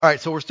All right,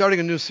 so we're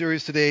starting a new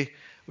series today.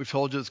 We've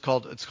told you it's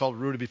called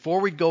Rooted. Before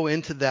we go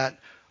into that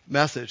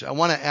message, I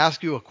want to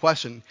ask you a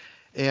question,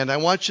 and I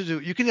want you to.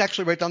 You can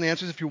actually write down the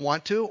answers if you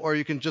want to, or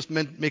you can just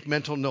make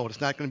mental note. It's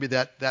not going to be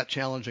that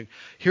challenging.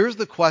 Here's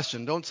the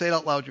question. Don't say it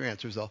out loud. Your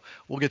answers though.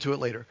 We'll get to it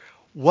later.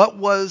 What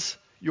was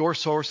your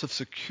source of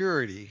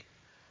security?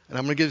 And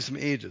I'm going to give you some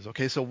ages.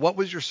 Okay, so what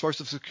was your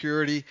source of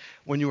security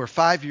when you were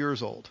 5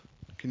 years old?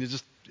 Can you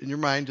just, in your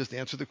mind, just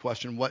answer the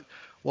question? What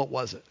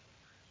was it?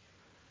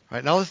 All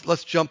right, now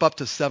let's jump up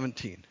to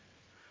 17.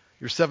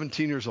 You're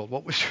 17 years old.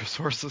 What was your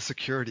source of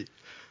security?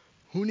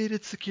 Who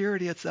needed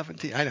security at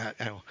 17? I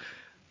know.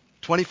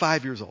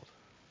 25 years old.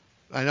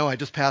 I know I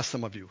just passed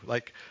some of you.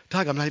 Like,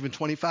 Doug, I'm not even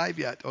 25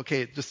 yet.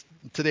 Okay, just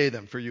today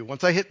then for you.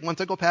 Once I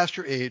go past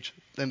your age,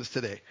 then it's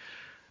today.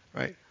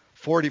 Right?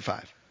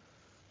 45.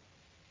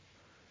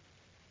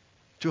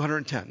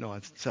 210. No,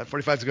 it's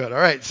 45 is good. All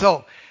right.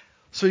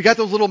 So you got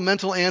those little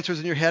mental answers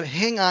in your head.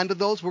 Hang on to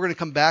those. We're going to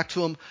come back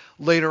to them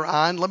later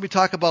on. Let me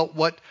talk about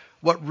what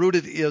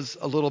Rooted is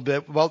a little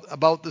bit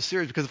about the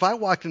series. Because if I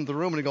walked into the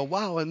room and I go,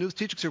 wow, a new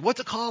teaching series, what's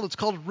it called? It's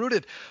called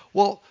Rooted.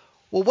 Well,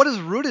 what does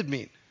rooted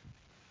mean?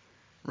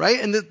 Right?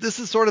 And this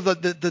is sort of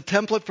the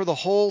template for the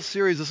whole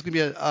series. This is going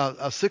to be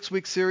a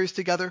 6-week series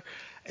together.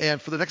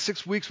 And for the next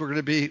 6 weeks, we're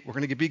going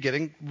to be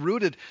getting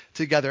rooted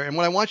together. And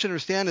what I want you to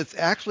understand, it's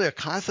actually a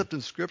concept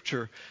in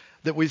Scripture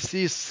that we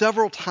see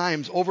several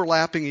times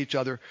overlapping each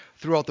other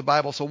throughout the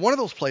Bible. So one of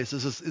those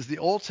places is the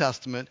Old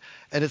Testament,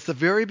 and it's the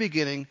very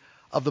beginning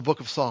of the book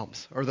of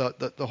Psalms, or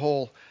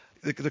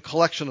the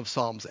collection of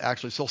Psalms,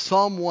 actually. So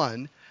Psalm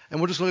 1, and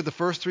we'll just look at the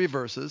first 3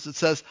 verses. It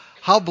says,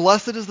 "How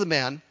blessed is the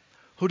man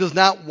who does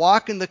not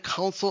walk in the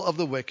counsel of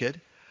the wicked,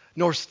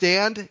 nor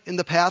stand in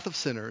the path of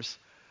sinners,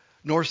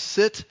 nor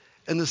sit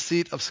in the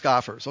seat of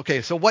scoffers."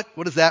 Okay, so what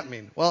does that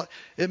mean? Well,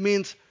 it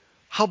means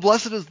how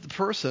blessed is the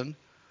person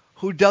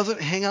who doesn't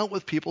hang out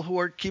with people who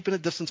are keeping a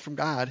distance from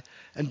God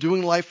and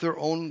doing life their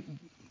own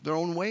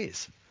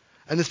ways.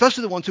 And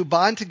especially the ones who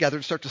bond together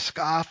and start to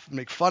scoff and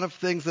make fun of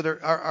things that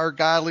are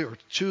godly, or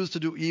choose to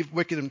do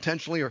wicked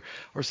intentionally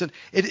or sin.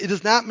 It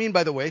does not mean,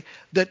 by the way,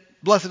 that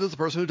blessed is the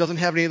person who doesn't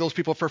have any of those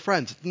people for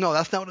friends. No,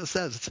 that's not what it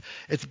says.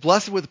 It's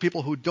blessed with the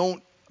people who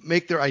don't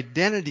make their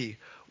identity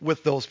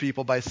with those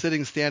people by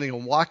sitting, standing,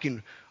 and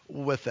walking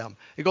with them.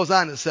 It goes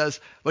on, it says,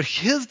 "But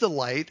his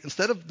delight,"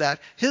 instead of that,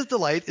 "his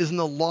delight is in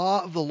the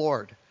law of the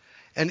Lord.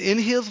 And in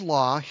his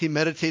law he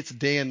meditates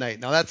day and night."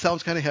 Now that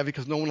sounds kind of heavy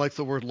because no one likes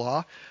the word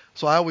law.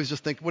 So I always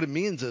just think what it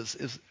means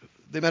is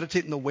they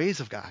meditate in the ways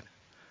of God.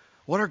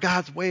 What are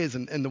God's ways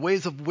and the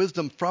ways of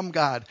wisdom from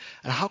God?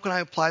 And how can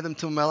I apply them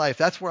to my life?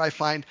 That's where I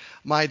find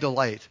my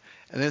delight.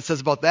 And then it says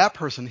about that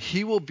person,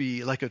 he will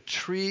be like a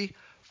tree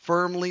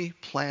firmly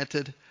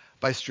planted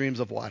by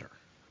streams of water.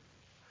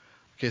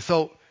 Okay,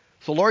 so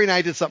Lori and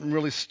I did something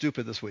really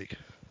stupid this week.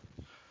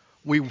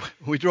 We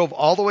drove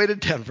all the way to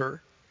Denver,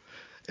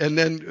 and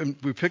then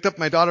we picked up,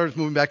 my daughter was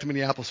moving back to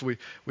Minneapolis, so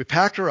we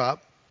packed her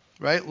up,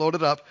 right,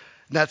 loaded up.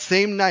 And that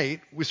same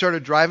night, we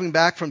started driving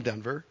back from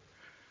Denver,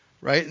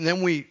 right, and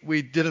then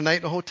we did a night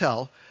in a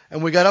hotel,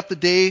 and we got up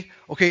the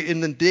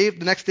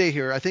next day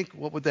here, I think,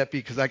 what would that be,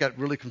 because I got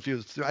really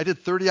confused. I did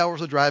 30 hours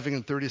of driving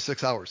in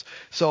 36 hours.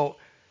 So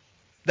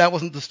that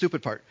wasn't the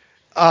stupid part.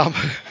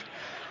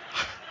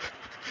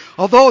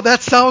 Although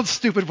that sounds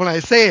stupid when I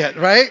say it,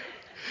 right?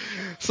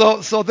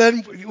 So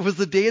then it was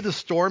the day of the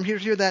storm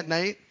here that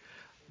night.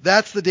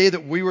 That's the day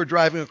that we were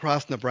driving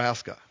across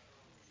Nebraska,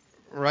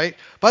 right?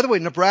 By the way,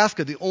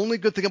 Nebraska, the only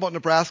good thing about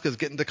Nebraska is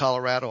getting to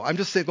Colorado. I'm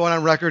just saying, going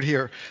on record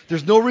here.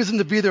 There's no reason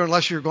to be there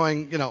unless you're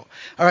going, All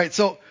right,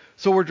 so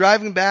we're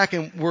driving back,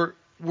 and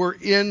we're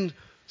in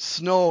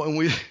snow,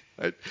 and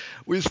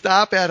we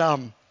stop at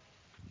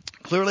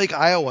Clear Lake,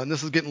 Iowa, and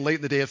this is getting late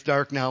in the day. It's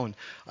dark now, and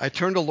I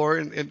turned to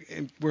Lori,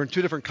 and we're in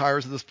 2 different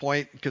cars at this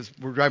point because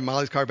we're driving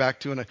Molly's car back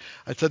too, and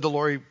I said to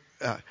Lori,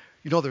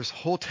 there's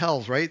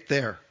hotels right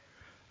there.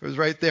 It was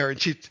right there,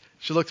 and she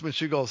looks at me and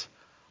she goes,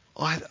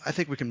 "Oh, I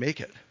think we can make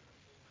it."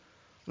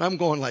 And I'm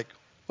going like,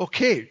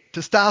 "Okay,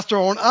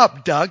 testosterone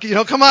up, Doug.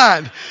 Come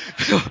on.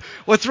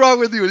 What's wrong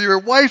with you? Your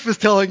wife is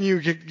telling you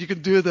you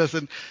can do this."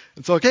 And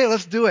so, okay,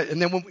 let's do it. And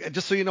then,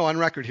 just so you know, on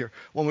record here,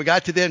 when we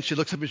got to the end, she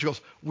looks at me and she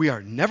goes, "We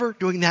are never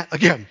doing that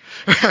again."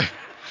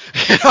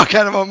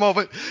 Kind of a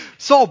moment.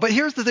 So, but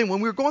here's the thing.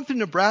 When we were going through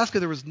Nebraska,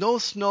 there was no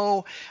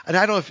snow. And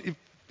I don't know if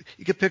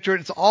you can picture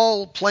it. It's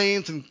all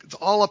plains and it's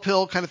all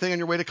uphill kind of thing on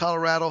your way to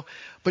Colorado.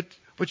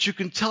 But you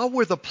can tell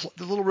where the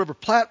little river,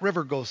 Platte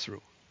River, goes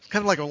through. It's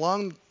kind of like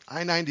along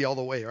I-90 all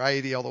the way, or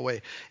I-80 all the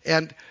way.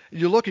 And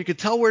you can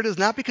tell where it is,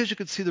 not because you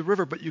could see the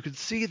river, but you could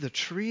see the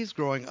trees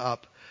growing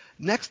up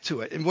next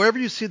to it. And wherever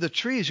you see the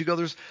trees, you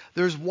go,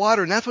 there's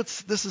water. And that's what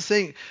this is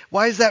saying.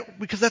 Why is that?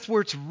 Because that's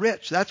where it's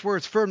rich. That's where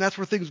it's firm. That's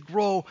where things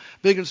grow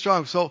big and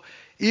strong. So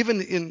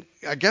even in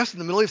the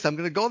Middle East, I'm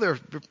going to go there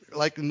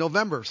like in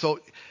November. So,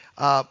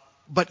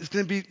 but it's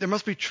going to be, there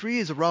must be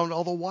trees around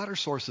all the water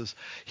sources.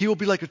 He will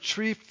be like a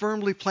tree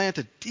firmly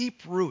planted,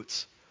 deep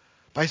roots,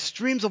 by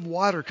streams of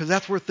water, because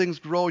that's where things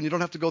grow, and you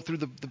don't have to go through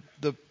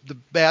the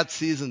bad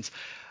seasons.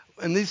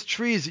 And these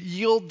trees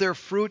yield their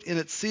fruit in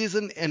its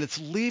season, and its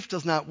leaf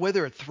does not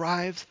wither, it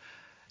thrives.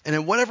 And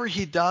in whatever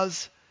he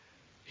does,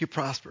 he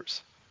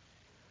prospers.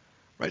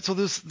 Right? So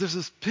there's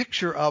this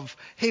picture of,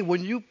 hey,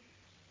 when you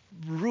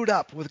root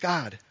up with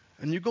God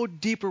and you go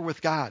deeper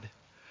with God,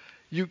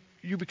 you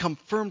become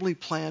firmly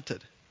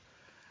planted.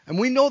 And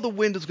we know the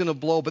wind is going to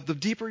blow, but the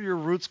deeper your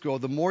roots go,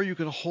 the more you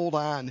can hold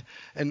on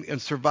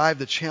and survive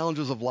the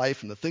challenges of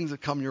life and the things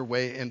that come your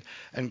way,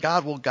 and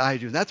God will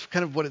guide you. And that's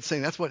kind of what it's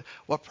saying. That's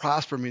what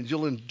prosper means.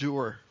 You'll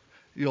endure.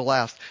 You'll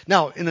last.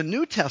 Now, in the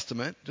New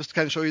Testament, just to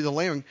kind of show you the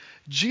layering,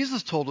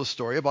 Jesus told a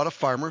story about a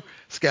farmer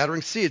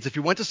scattering seeds. If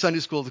you went to Sunday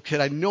school as a kid,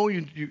 I know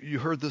you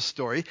heard this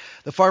story.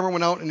 The farmer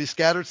went out and he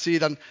scattered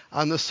seed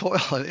on the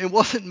soil. And it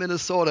wasn't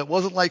Minnesota. It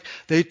wasn't like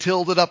they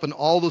tilled it up and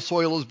all the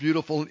soil is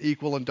beautiful and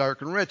equal and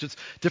dark and rich. It's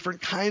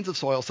different kinds of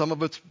soil. Some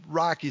of it's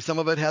rocky. Some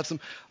of it has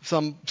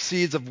some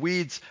seeds of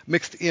weeds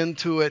mixed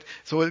into it,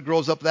 so it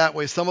grows up that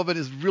way. Some of it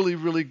is really,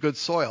 really good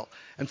soil.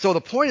 And so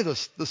the point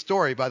of the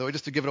story, by the way,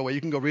 just to give it away,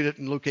 you can go read it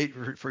in Luke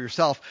 8 for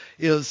yourself,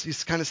 is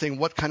he's kind of saying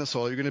what kind of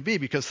soil you're going to be,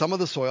 because some of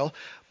the soil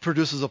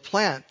produces a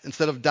plant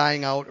instead of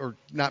dying out or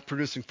not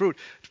producing fruit,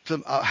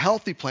 a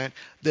healthy plant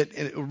that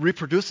it will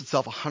reproduce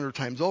itself 100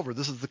 times over.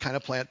 This is the kind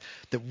of plant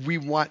that we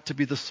want to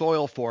be the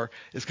soil for,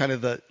 is kind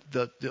of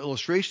the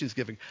illustration he's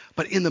giving.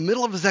 But in the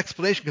middle of his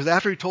explanation, because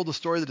after he told the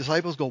story, the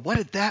disciples go, what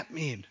did that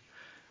mean?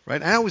 Right?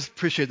 And I always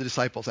appreciate the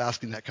disciples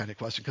asking that kind of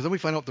question, because then we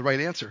find out the right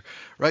answer.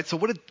 Right? So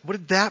what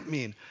did that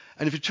mean?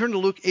 And if you turn to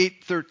Luke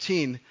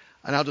 8:13,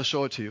 and I'll just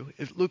show it to you.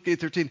 Luke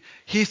 8:13,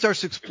 he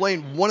starts to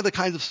explain one of the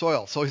kinds of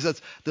soil. So he says,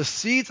 the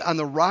seeds on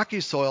the rocky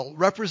soil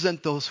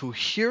represent those who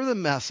hear the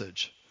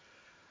message.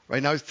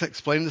 Right? Now he's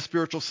explaining the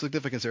spiritual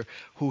significance here.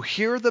 Who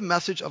hear the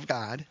message of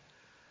God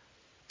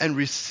and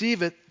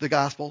receive it, the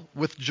gospel,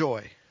 with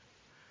joy.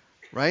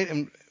 Right?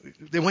 And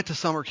they went to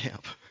summer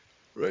camp.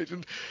 Right?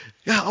 And,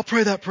 yeah, I'll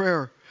pray that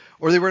prayer.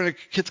 Or they were in a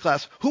kids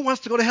class. Who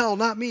wants to go to hell?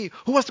 Not me.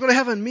 Who wants to go to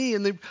heaven? Me.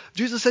 And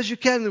Jesus says you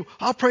can.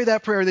 I'll pray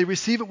that prayer. And they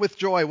receive it with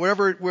joy,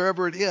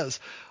 wherever it is.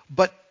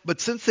 But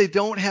since they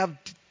don't have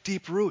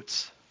deep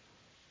roots,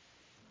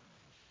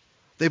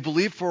 they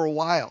believe for a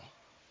while.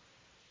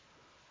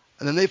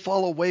 And then they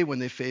fall away when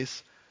they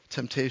face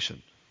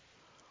temptation.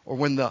 Or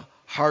when the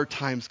hard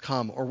times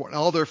come. Or when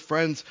all their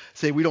friends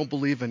say we don't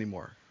believe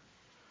anymore.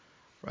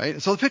 Right?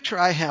 And so the picture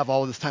I have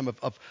all this time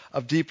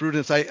of deep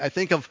rootedness, I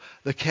think of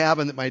the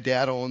cabin that my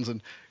dad owns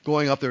and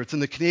going up there. It's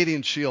in the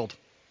Canadian Shield.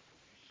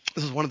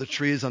 This is one of the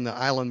trees on the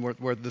island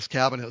where this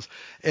cabin is.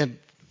 And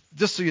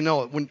just so you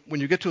know, when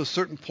you get to a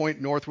certain point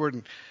northward,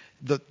 and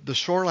the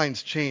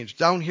shorelines change.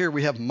 Down here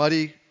we have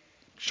muddy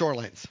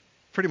shorelines,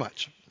 pretty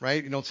much.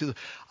 Right? You don't see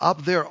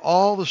up there,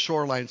 all the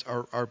shorelines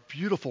are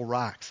beautiful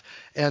rocks.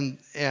 And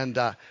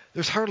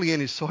there's hardly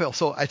any soil.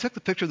 So I took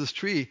the picture of this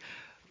tree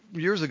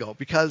years ago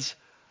because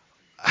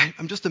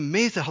I'm just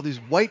amazed at how these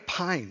white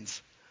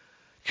pines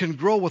can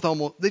grow with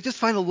they just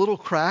find a little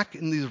crack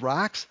in these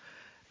rocks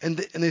and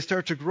they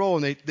start to grow,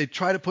 and they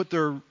try to put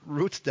their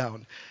roots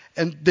down.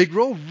 And they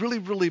grow really,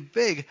 really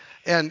big.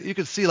 And you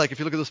can see, like, if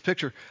you look at this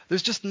picture,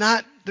 there's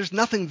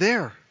nothing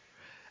there.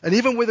 And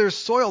even where there's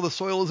soil, the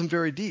soil isn't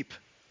very deep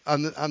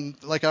on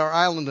like our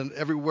island and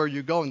everywhere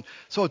you go. And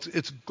so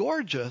it's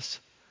gorgeous,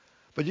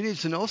 but you need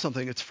to know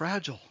something. It's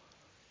fragile.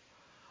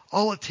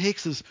 All it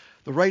takes is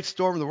the right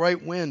storm, the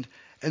right wind.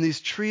 And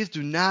these trees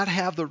do not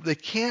have they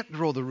can't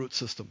grow the root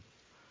system.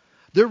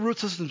 Their root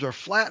systems are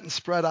flat and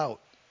spread out.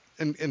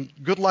 And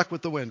good luck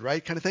with the wind,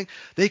 right? Kind of thing.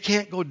 They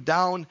can't go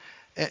down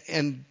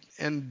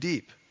and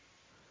deep.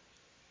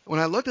 When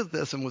I looked at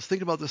this and was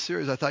thinking about this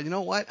series, I thought, you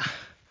know what?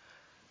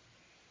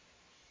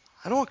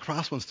 I don't want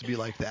Crosswinds to be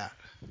like that.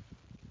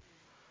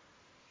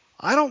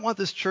 I don't want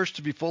this church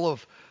to be full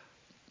of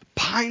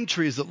pine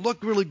trees that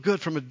look really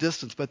good from a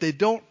distance, but we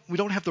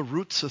don't have the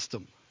root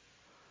system.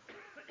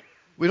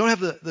 We don't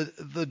have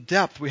the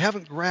depth. We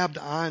haven't grabbed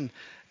on.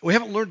 We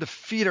haven't learned to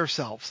feed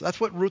ourselves. That's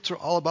what roots are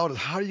all about, is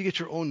how do you get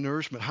your own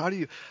nourishment? How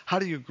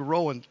do you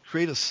grow and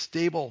create a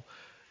stable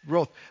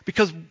growth?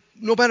 Because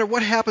no matter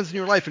what happens in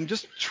your life, and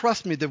just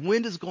trust me, the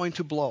wind is going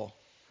to blow.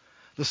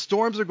 The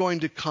storms are going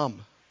to come.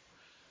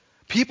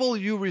 People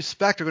you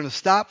respect are going to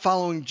stop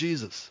following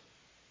Jesus.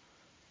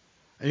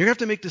 And you're going to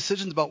have to make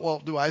decisions about, well,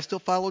 do I still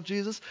follow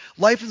Jesus?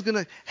 Life is going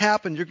to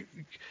happen.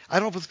 I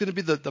don't know if it's going to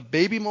be the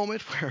baby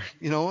moment where,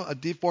 a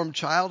deformed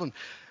child, and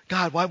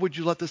God, why would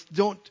you let this?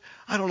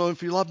 I don't know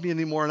if you love me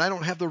anymore, and I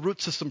don't have the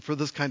root system for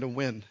this kind of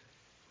wind.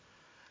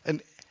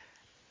 And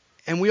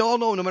we all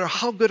know, no matter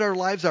how good our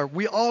lives are,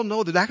 we all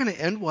know they're not going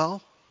to end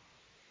well.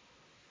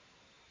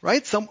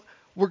 Right?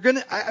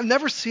 I've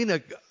never seen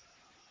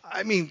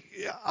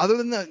other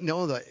than the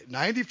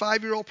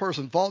 95-year-old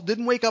person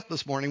didn't wake up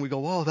this morning, we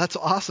go, oh, that's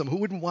awesome. Who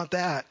wouldn't want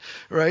that,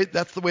 right?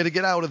 That's the way to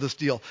get out of this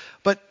deal.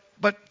 But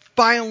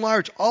by and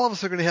large, all of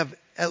us are going to have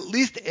at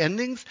least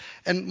endings,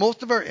 and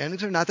most of our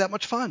endings are not that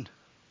much fun.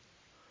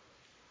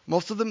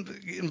 Most of them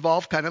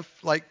involve kind of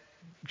like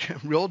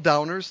real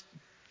downers,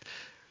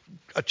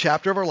 a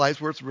chapter of our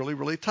lives where it's really,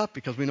 really tough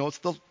because we know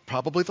it's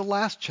probably the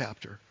last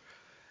chapter.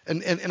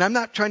 And I'm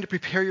not trying to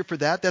prepare you for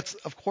that.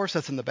 Of course,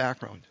 that's in the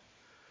background.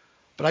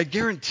 But I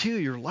guarantee you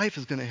your life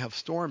is going to have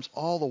storms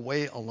all the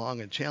way along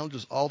and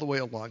challenges all the way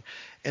along.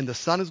 And the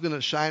sun is going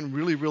to shine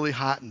really, really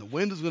hot, and the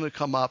wind is going to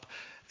come up.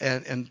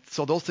 And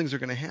so those things are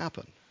going to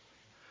happen.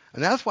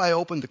 And that's why I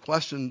opened the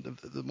question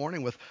the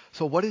morning with,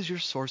 so what is your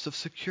source of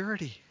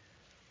security?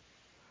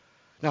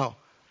 Now,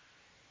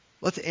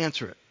 let's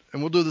answer it.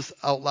 And we'll do this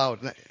out loud.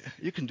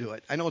 You can do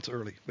it. I know it's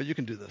early, but you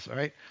can do this, all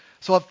right?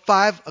 So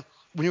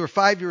when you were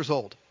 5 years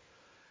old,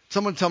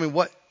 someone tell me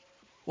what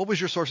was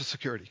your source of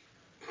security?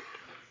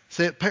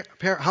 Say it,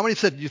 how many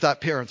said you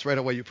thought parents right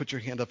away? You put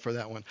your hand up for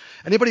that one.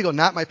 Anybody go,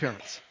 not my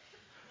parents?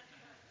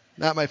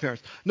 Not my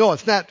parents. No,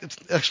 it's not. It's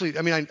actually,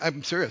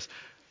 I'm serious.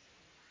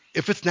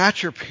 If it's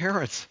not your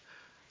parents,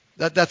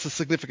 that's a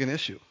significant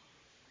issue,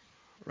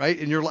 right?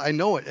 I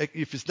know it.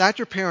 If it's not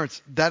your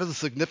parents, that is a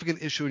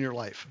significant issue in your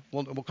life.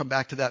 We'll come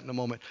back to that in a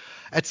moment.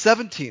 At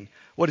 17,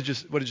 what did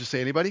you say?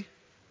 Anybody?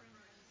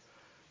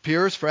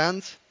 Peers,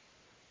 friends?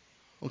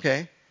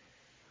 Okay.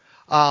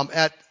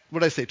 At, what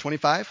did I say,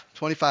 25?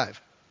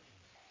 25.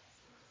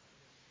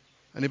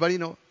 Anybody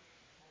know?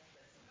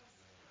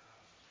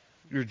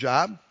 Your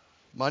job?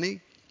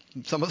 Money?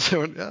 Some of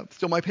them, yeah,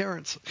 still my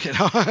parents, you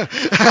know.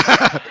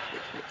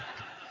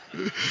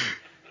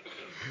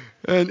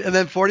 and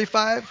then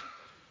 45?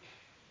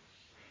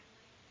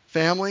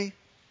 Family?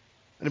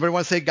 Anybody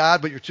want to say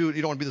God, but you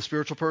don't want to be the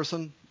spiritual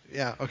person?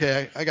 Yeah,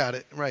 okay, I got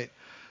it, right.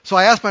 So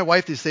I asked my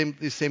wife these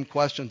same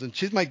questions, and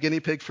she's my guinea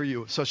pig for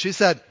you. So she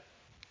said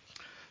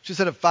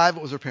at 5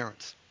 it was her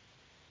parents.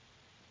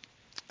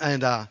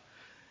 And at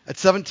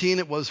 17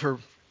 it was her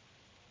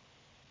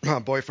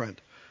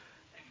boyfriend.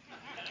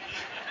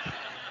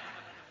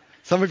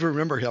 Some of you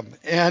remember him.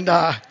 And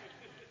at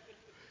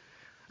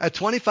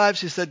 25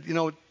 she said,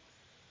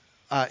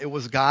 it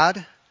was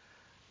God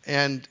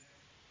and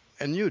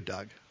you,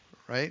 Doug,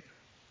 right?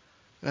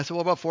 And I said,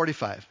 what about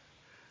 45?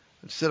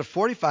 And she said, at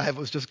 45 it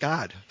was just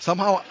God.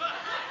 Somehow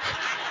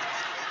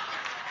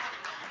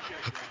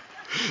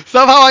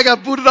I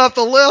got booted off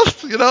the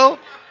list,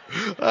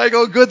 I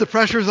go, good, the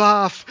pressure's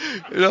off,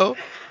 And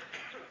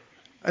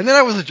then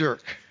I was a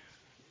jerk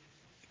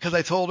because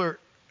I told her,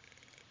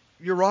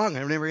 you're wrong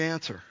on every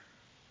answer.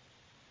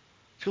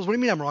 She goes, what do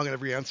you mean I'm wrong on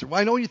every answer? Well,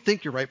 I know you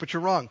think you're right, but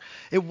you're wrong.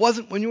 It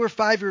wasn't, when you were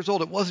 5 years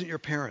old, it wasn't your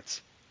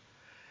parents.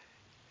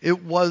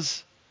 It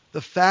was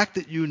the fact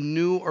that you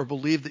knew or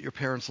believed that your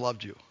parents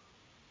loved you.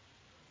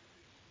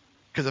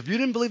 Because if you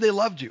didn't believe they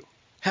loved you,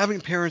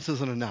 having parents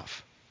isn't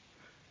enough.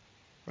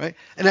 Right?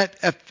 And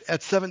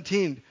at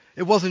 17,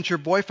 it wasn't your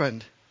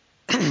boyfriend.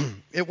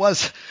 It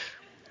was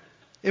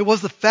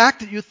the fact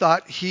that you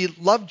thought he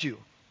loved you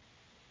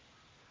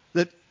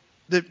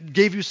that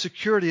gave you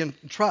security and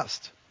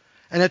trust.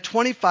 And at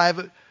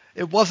 25,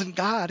 it wasn't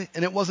God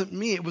and it wasn't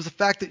me. It was the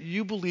fact that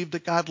you believed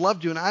that God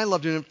loved you and I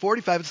loved you. And at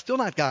 45, it's still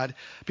not God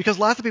because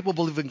lots of people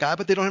believe in God,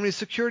 but they don't have any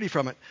security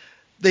from it.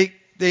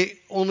 They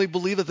only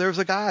believe that there's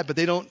a God, but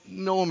they don't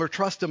know him or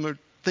trust him or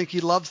think he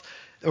loves,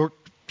 or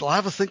a lot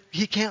of us think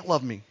he can't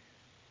love me.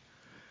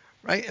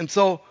 Right? And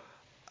so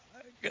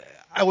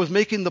I was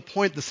making the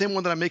point, the same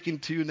one that I'm making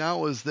to you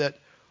now, is that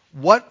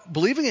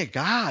believing in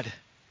God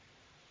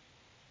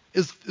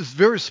is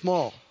very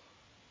small.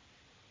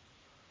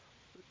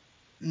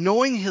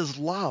 Knowing his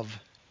love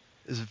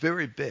is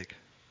very big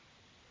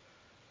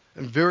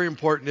and very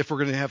important if we're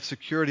going to have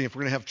security, if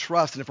we're going to have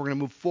trust, and if we're going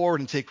to move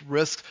forward and take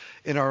risks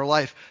in our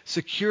life.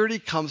 Security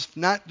comes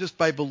not just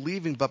by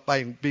believing, but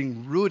by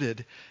being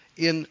rooted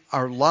in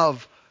our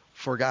love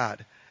for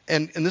God.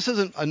 And this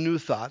isn't a new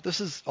thought. This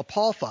is a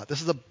Paul thought.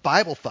 This is a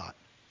Bible thought.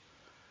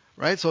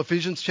 Right? So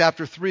Ephesians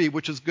chapter 3,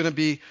 which is going to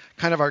be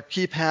kind of our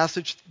key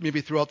passage,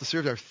 maybe throughout the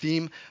series, our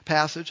theme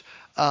passage.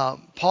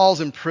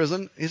 Paul's in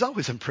prison. He's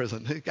always in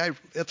prison.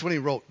 That's when he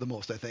wrote the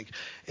most, I think.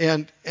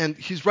 And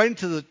he's writing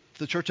to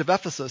the church of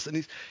Ephesus,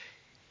 and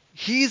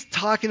he's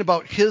talking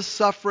about his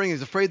suffering.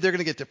 He's afraid they're going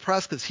to get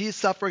depressed because he's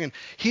suffering, and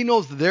he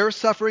knows they're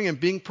suffering and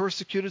being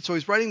persecuted. So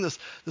he's writing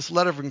this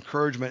letter of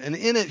encouragement. And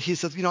in it, he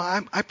says,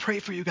 I pray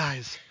for you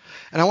guys.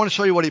 And I want to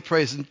show you what he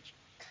prays. In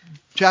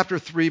chapter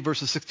 3,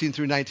 verses 16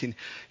 through 19,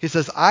 he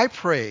says, I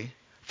pray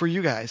for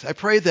you guys. I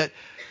pray that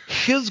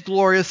his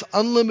glorious,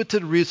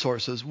 unlimited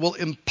resources will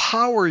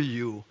empower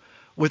you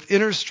with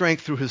inner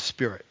strength through his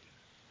Spirit.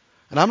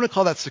 And I'm going to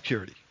call that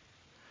security.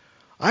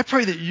 I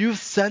pray that you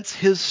sense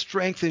his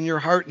strength in your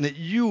heart and that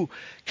you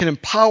can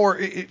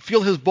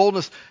feel his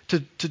boldness to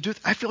do.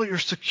 I feel you're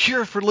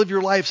secure for live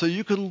your life so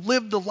you can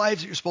live the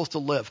lives that you're supposed to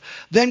live.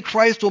 Then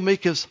Christ will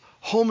make his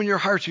home in your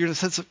heart. So you're going to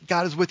sense that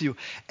God is with you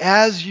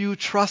as you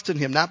trust in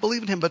him. Not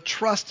believe in him, but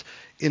trust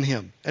in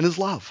him and his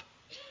love.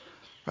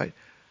 Right?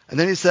 And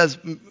then he says,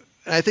 and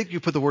I think you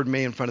put the word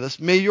may in front of this,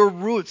 may your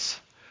roots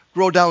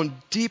grow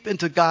down deep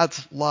into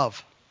God's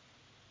love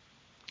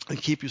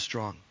and keep you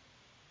strong.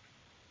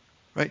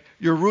 Right?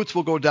 Your roots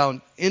will go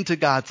down into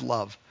God's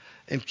love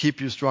and keep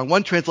you strong.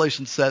 One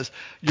translation says,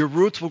 your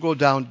roots will go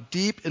down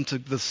deep into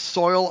the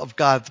soil of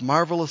God's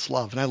marvelous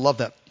love. And I love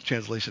that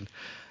translation.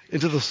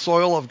 Into the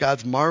soil of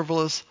God's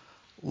marvelous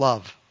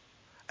love.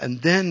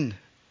 And then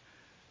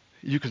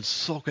you can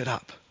soak it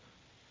up,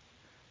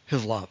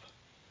 his love.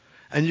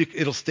 And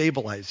it'll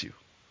stabilize you,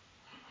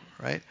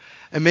 right?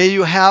 And may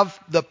you have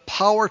the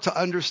power to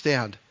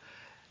understand,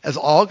 as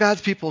all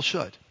God's people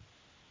should,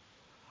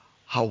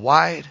 how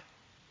wide,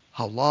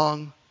 how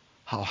long,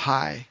 how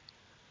high,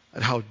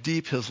 and how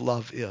deep his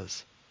love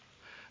is.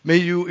 May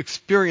you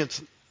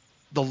experience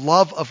the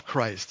love of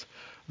Christ,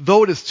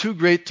 though it is too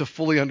great to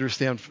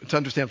understand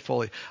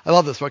fully. I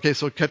love this. Okay,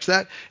 so catch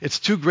that. It's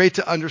too great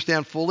to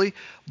understand fully,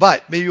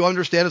 but may you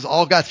understand, as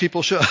all God's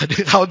people should,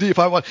 how deep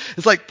I want.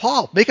 It's like,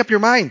 Paul, make up your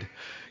mind.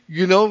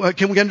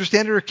 Can we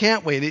understand it or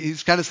can't we? And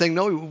he's kind of saying,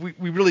 no,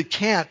 we really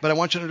can't, but I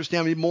want you to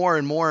understand me more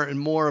and more and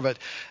more of it.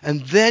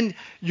 And then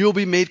you'll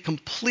be made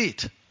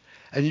complete,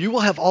 and you will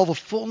have all the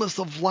fullness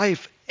of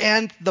life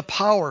and the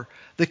power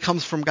that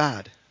comes from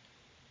God.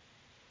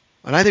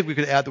 And I think we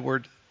could add the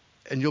word,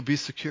 and you'll be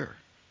secure.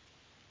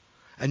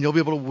 And you'll be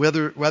able to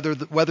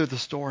weather the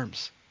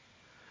storms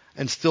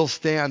and still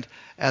stand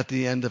at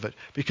the end of it.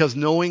 Because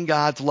knowing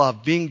God's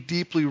love, being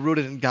deeply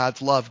rooted in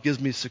God's love, gives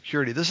me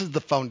security. This is the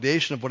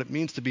foundation of what it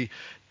means to be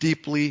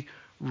deeply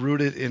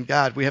rooted in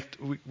God.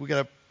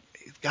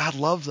 God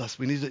loves us.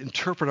 We need to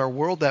interpret our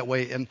world that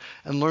way and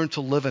learn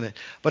to live in it.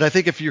 But I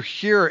think if you're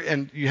here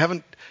and you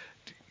haven't,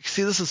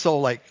 see, this is so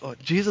like, oh,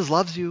 Jesus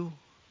loves you,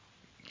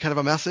 kind of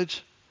a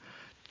message.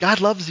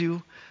 God loves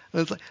you.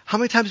 And it's like, how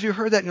many times have you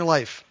heard that in your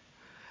life?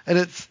 And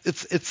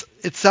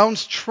it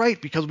sounds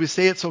trite because we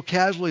say it so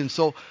casually and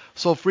so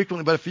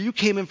frequently. But if you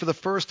came in for the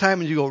first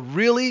time and you go,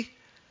 really?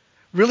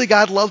 Really,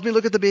 God loves me?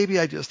 Look at the baby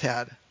I just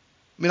had.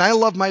 I mean, I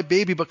love my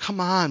baby, but come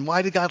on,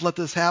 why did God let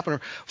this happen?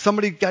 Or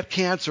somebody got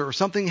cancer, or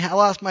something, I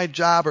lost my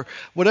job, or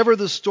whatever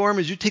the storm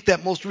is. You take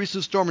that most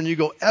recent storm and you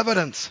go,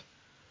 evidence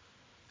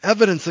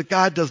that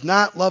God does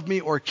not love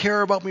me or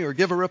care about me or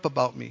give a rip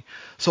about me.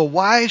 So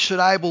why should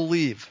I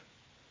believe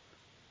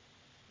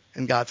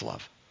in God's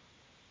love?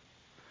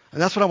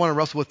 And that's what I want to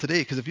wrestle with today,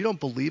 because if you don't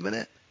believe in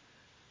it,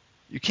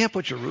 you can't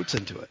put your roots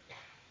into it.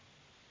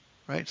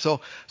 Right? So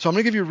I'm going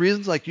to give you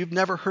reasons like you've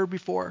never heard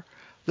before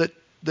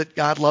that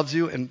God loves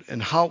you, and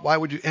why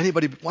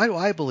do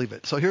I believe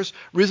it? So here's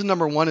reason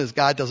number one is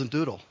God doesn't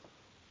doodle.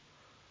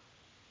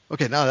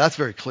 Okay, now that's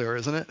very clear,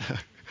 isn't it?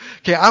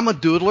 Okay, I'm a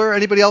doodler.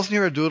 Anybody else in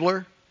here a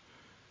doodler?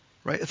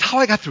 Right? It's how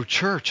I got through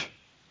church.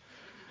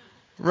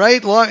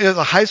 Right? As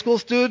a high school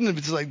student, it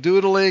was like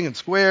doodling and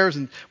squares,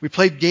 and we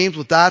played games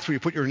with dots where you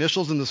put your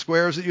initials in the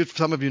squares.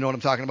 Some of you know what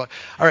I'm talking about.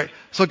 All right,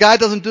 so God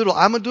doesn't doodle.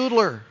 I'm a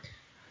doodler.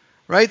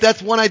 Right?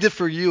 That's one I did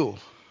for you.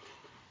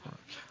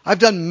 I've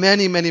done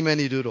many, many,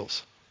 many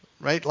doodles.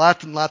 Right?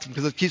 Lots and lots,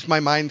 because it keeps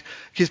my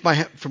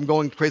head from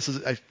going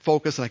places. I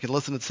focus and I can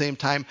listen at the same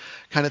time,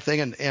 kind of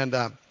thing.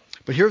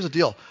 But here's the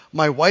deal.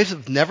 My wife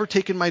has never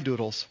taken my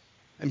doodles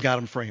and got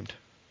them framed.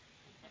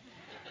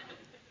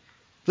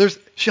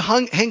 She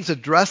hangs a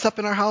dress up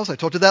in our house. I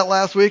told you that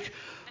last week.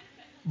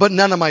 But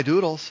none of my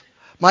doodles.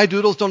 My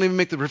doodles don't even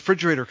make the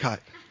refrigerator cut.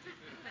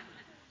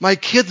 My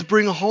kids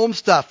bring home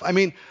stuff. I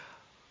mean,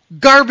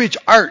 garbage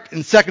art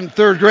in second,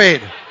 third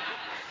grade.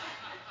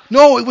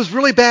 No, it was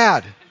really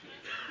bad.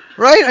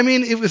 Right? I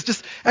mean, it was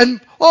just,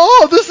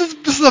 this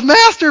is a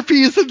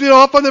masterpiece. And,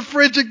 up on the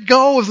fridge it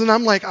goes. And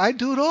I'm like, I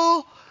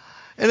doodle?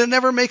 And it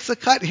never makes a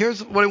cut.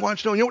 Here's what I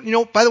want you to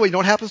know. By the way, you know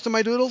what happens to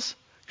my doodles?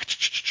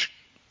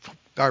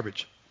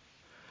 Garbage.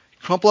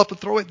 Crumple up and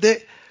throw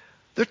it.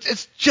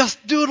 It's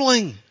just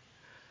doodling.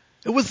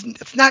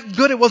 It's not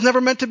good. It was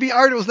never meant to be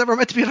art. It was never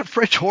meant to be on a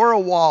fridge or a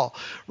wall,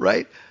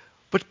 right?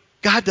 But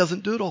God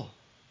doesn't doodle.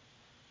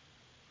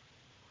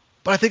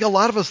 But I think a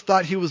lot of us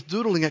thought he was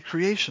doodling at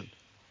creation.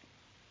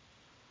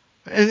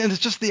 And it's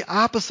just the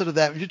opposite of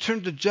that. When you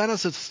turn to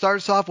Genesis, it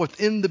starts off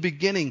with, in the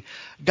beginning,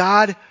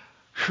 God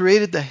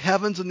created the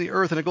heavens and the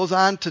earth. And it goes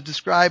on to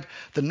describe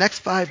the next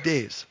 5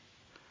 days.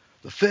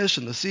 The fish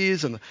and the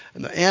seas and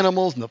the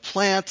animals and the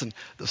plants and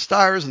the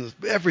stars and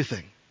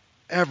everything.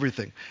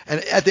 Everything. And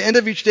at the end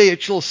of each day,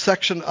 each little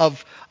section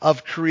of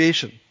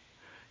creation,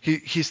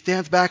 he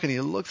stands back and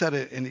he looks at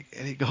it and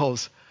he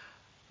goes,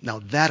 now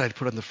that I'd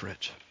put in the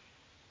fridge.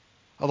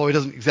 Although he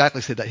doesn't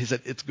exactly say that. He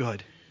said, it's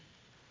good.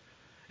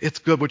 It's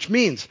good, which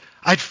means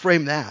I'd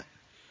frame that.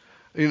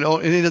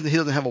 And he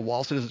doesn't have a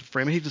wall, so he doesn't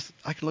frame it.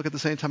 I can look at the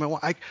same time I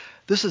want.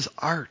 This is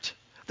art.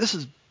 This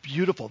is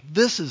beautiful.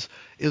 This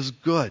is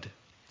good.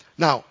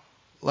 Now,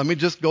 let me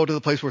just go to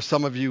the place where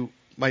some of you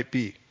might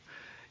be.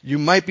 You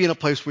might be in a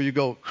place where you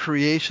go,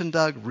 creation,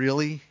 Doug,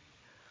 really?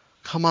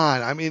 Come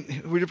on. I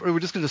mean, we're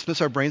just going to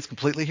dismiss our brains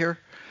completely here?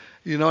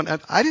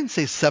 And I didn't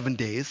say 7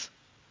 days.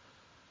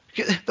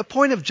 The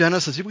point of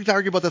Genesis, we can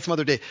argue about that some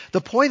other day. The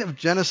point of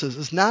Genesis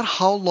is not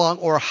how long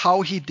or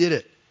how he did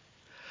it.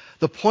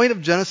 The point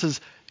of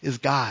Genesis is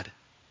God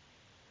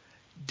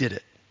did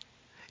it.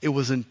 It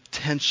was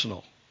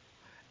intentional.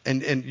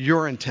 And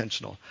you're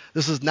intentional.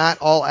 This is not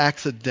all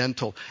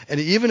accidental. And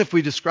even if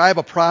we describe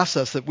a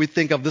process that we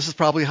think of, this is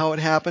probably how it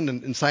happened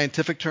in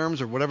scientific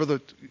terms or whatever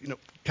the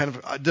kind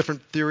of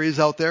different theories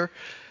out there,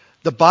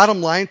 the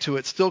bottom line to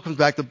it still comes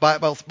back. The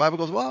Bible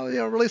goes, well,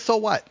 really, so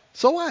what?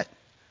 So what?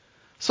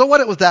 So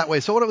what it was that way?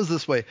 So what it was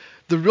this way?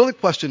 The real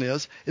question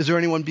is there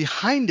anyone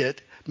behind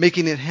it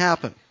making it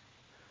happen?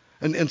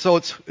 And so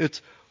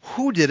it's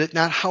who did it,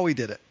 not how he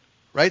did it,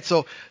 right?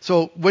 So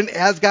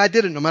as God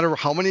did it, no matter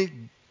how many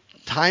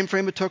time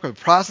frame it took or the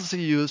process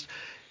he used,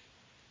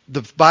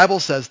 the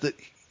Bible says that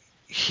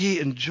he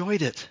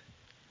enjoyed it,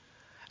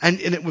 and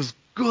it was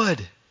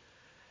good.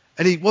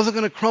 And he wasn't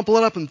going to crumple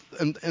it up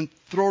and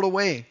throw it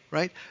away,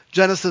 right?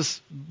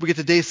 Genesis, we get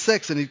to day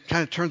 6, and he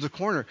kind of turns a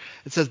corner.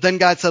 It says, then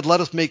God said,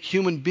 let us make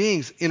human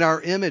beings in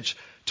our image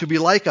to be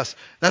like us.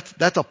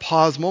 That's a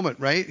pause moment,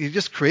 right? He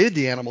just created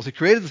the animals. He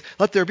created this,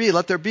 let there be,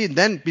 let there be. And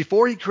then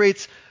before he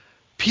creates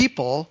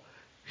people,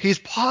 he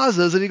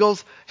pauses and he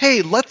goes,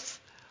 hey, let's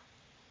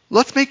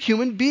make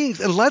human beings,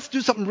 and let's do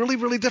something really,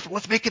 really different.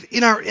 Let's make it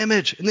in our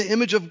image, in the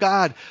image of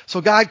God.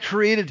 So God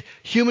created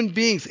human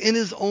beings in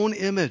his own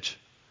image,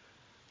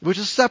 which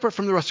is separate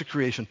from the rest of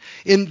creation.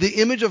 In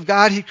the image of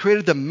God, he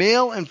created them,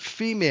 male and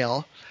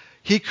female.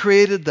 He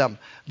created them.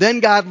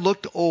 Then God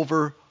looked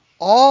over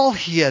all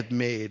he had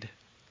made,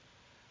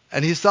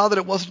 and he saw that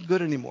it wasn't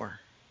good anymore.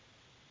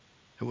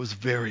 It was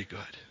very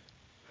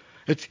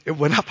good. It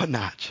went up a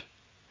notch.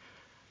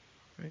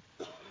 Right?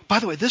 By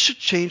the way, this should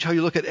change how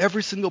you look at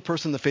every single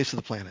person on the face of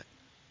the planet.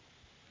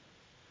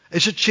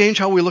 It should change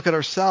how we look at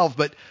ourselves,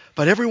 but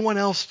everyone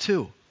else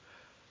too.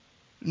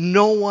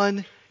 No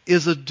one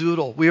is a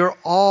doodle. We are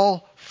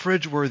all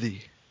fridge-worthy.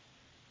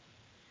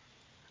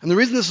 And the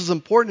reason this is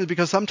important is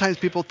because sometimes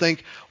people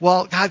think,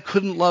 well, God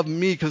couldn't love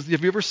me because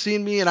have you ever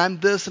seen me and I'm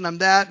this and I'm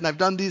that and I've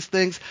done these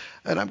things?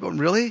 And I'm going,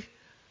 really?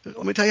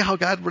 Let me tell you how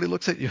God really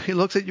looks at you. He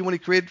looks at you when he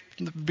created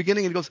from the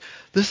beginning and he goes,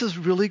 this is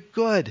really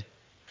good.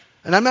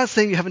 And I'm not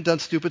saying you haven't done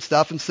stupid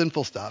stuff and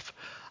sinful stuff.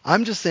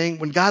 I'm just saying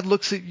when God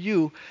looks at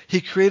you, he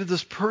created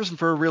this person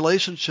for a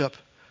relationship,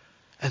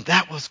 and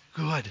that was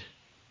good.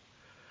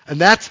 And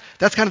that's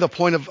kind of the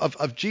point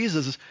of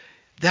Jesus. Is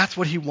that's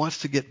what he wants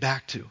to get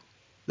back to,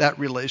 that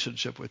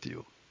relationship with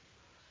you.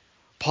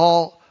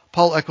 Paul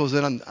echoes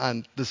in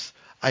on this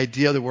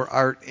idea that we're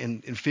art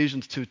in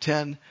Ephesians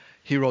 2:10.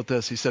 He wrote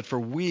this. He said, for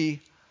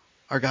we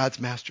are God's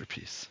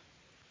masterpiece.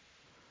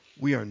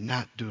 We are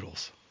not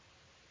doodles.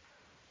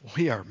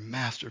 We are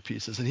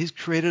masterpieces. And he's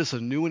created us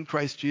anew in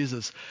Christ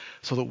Jesus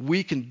so that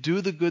we can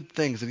do the good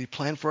things that he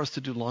planned for us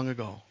to do long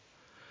ago.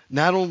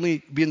 Not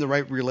only be in the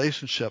right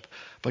relationship,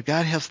 but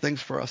God has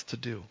things for us to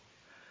do.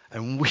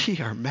 And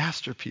we are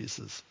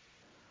masterpieces.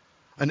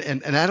 And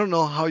I don't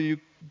know how you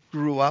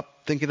grew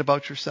up thinking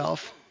about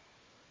yourself,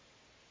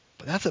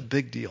 but that's a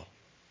big deal.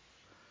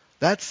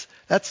 That's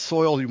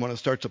soil you want to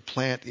start to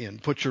plant in,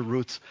 put your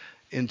roots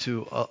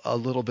into a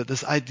little bit.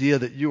 This idea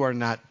that you are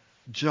not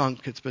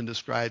junk, it's been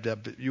described as,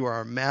 but you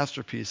are a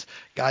masterpiece.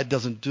 God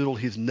doesn't doodle.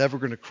 He's never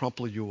going to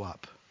crumple you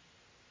up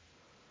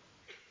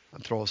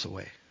and throw us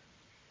away.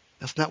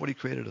 That's not what he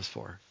created us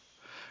for.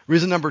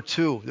 Reason number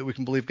 2 that we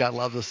can believe God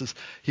loves us is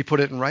he put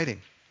it in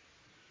writing.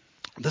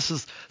 This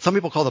is, some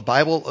people call the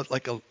Bible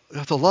like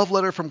it's a love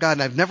letter from God,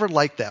 and I've never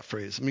liked that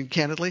phrase. I mean,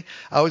 candidly,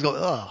 I always go,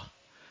 ugh,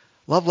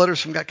 love letters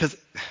from God, because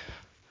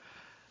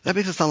that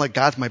makes it sound like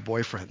God's my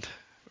boyfriend,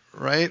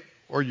 right?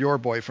 Or your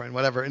boyfriend,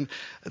 whatever. And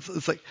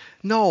it's like,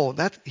 no,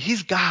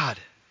 he's God.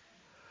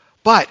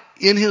 But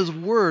in his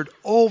word,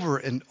 over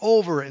and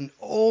over and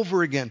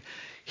over again,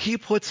 he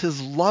puts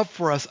his love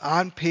for us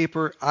on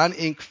paper, on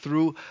ink,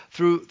 through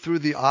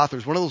the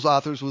authors. One of those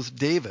authors was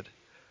David.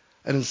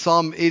 And in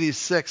Psalm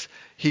 86,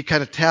 he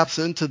kind of taps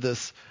into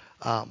this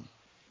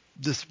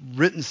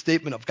written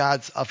statement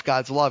of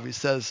God's love. He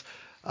says,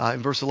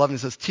 in verse 11, he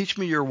says, teach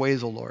me your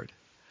ways, O Lord,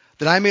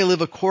 that I may live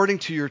according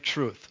to your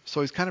truth.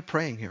 So he's kind of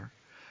praying here.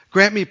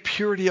 Grant me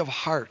purity of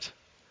heart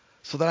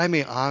so that I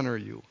may honor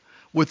you.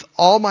 With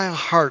all my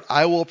heart,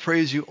 I will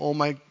praise you, O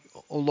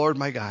Lord,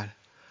 my God.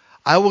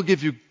 I will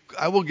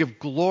give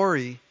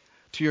glory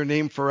to your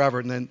name forever.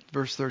 And then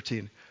verse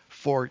 13,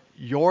 for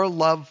your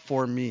love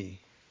for me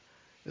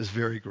is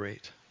very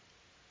great.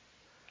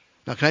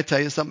 Now, can I tell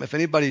you something? If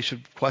anybody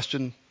should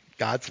question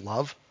God's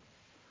love,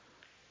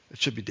 it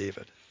should be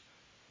David.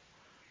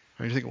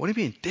 And you're thinking, what do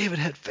you mean? David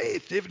had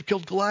faith. David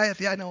killed Goliath.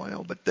 Yeah, I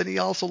know. But then he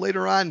also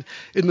later on,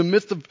 in the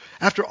midst of,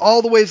 after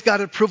all the ways God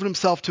had proven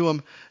himself to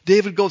him,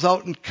 David goes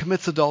out and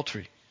commits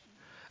adultery.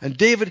 And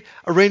David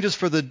arranges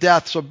for the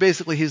death. So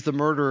basically he's the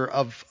murderer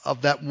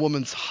of that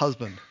woman's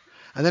husband.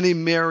 And then he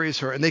marries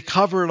her. And they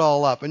cover it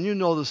all up. And you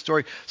know the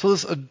story. So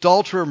this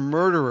adulterer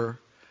murderer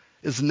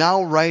is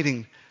now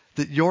writing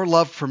that your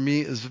love for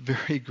me is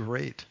very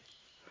great.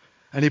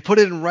 And he put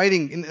it in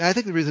writing. And I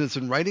think the reason it's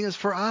in writing is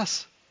for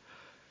us.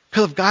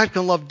 Because if God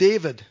can love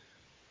David,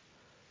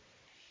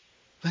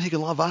 then he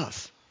can love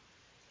us.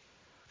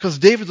 Because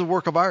David's a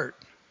work of art.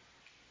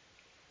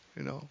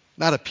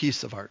 Not a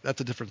piece of art.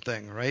 That's a different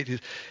thing, right?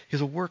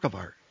 He's a work of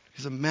art.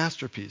 He's a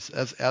masterpiece,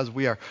 as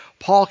we are.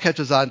 Paul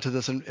catches on to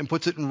this and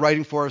puts it in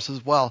writing for us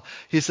as well.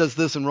 He says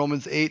this in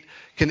Romans 8,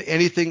 can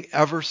anything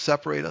ever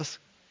separate us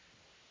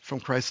from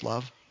Christ's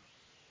love?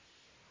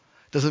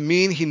 Does it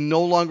mean he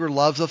no longer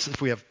loves us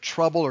if we have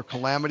trouble or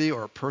calamity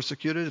or are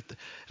persecuted? In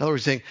other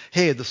words, saying,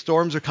 hey, the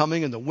storms are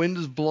coming and the wind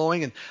is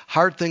blowing and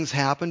hard things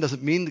happen. Does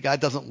it mean that God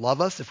doesn't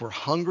love us if we're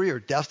hungry or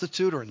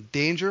destitute or in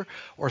danger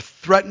or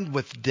threatened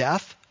with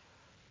death?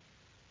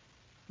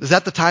 Is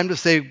that the time to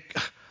say,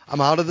 I'm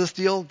out of this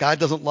deal? God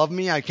doesn't love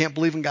me. I can't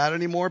believe in God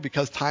anymore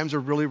because times are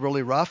really,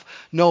 really rough.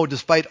 No,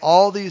 despite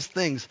all these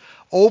things,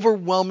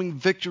 overwhelming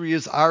victory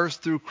is ours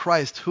through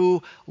Christ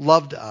who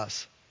loved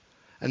us.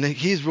 And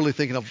he's really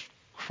thinking of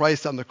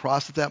Christ on the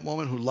cross at that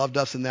moment, who loved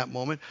us in that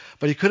moment.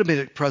 But he could have made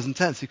it present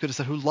tense. He could have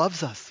said, who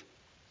loves us?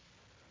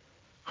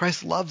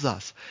 Christ loves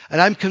us. And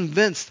I'm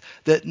convinced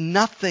that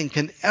nothing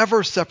can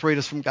ever separate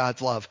us from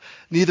God's love.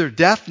 Neither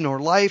death nor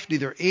life,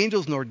 neither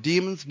angels nor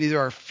demons, neither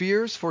our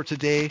fears for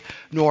today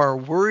nor our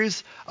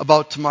worries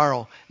about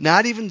tomorrow.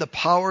 Not even the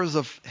powers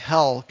of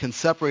hell can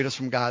separate us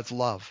from God's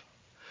love.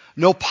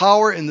 No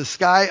power in the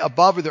sky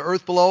above or the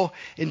earth below.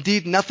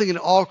 Indeed, nothing in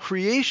all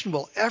creation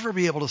will ever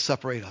be able to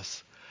separate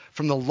us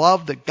from the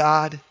love that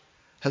God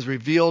has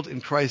revealed in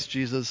Christ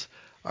Jesus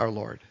our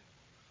Lord.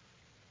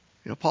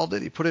 You know, Paul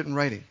did. He put it in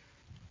writing.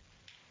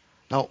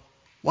 Now,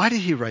 why did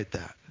he write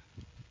that?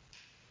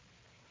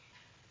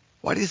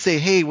 Why did he say,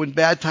 hey, when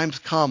bad times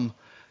come,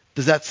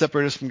 does that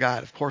separate us from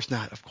God? Of course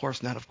not. Of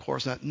course not. Of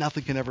course not.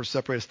 Nothing can ever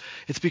separate us.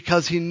 It's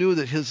because he knew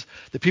that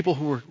the people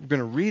who were going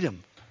to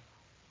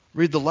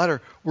read the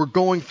letter, were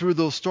going through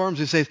those storms.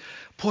 He says,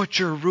 put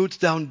your roots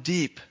down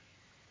deep.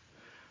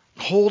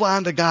 Hold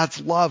on to God's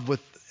love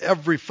with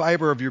every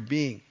fiber of your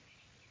being.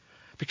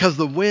 Because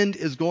the wind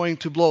is going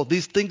to blow.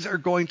 These things are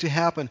going to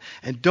happen.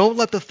 And don't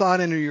let the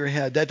thought enter your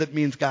head that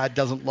means God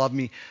doesn't love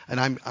me and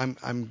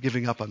I'm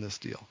giving up on this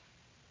deal.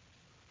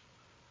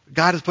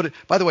 God has put it,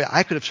 by the way,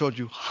 I could have showed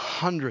you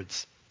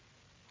hundreds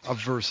of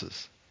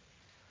verses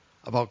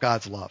about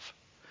God's love.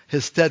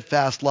 His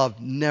steadfast love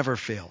never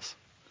fails.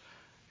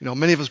 You know,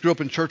 many of us grew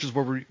up in churches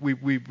where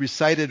we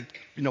recited,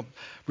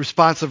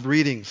 responsive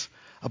readings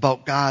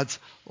about God's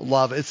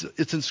love.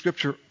 It's in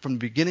Scripture from the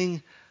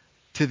beginning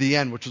to the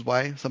end, which is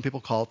why some people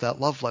call it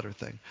that love letter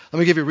thing. Let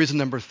me give you reason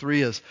number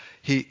 3 is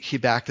he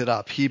backed it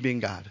up, he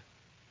being God.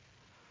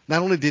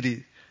 Not only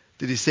did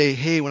he say,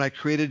 hey, when I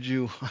created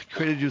you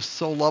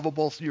so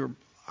lovable, so you're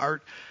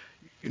art,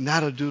 you're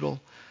not a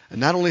doodle. And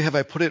not only have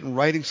I put it in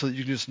writing so that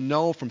you just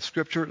know from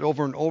Scripture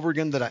over and over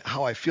again that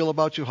how I feel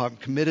about you, how I'm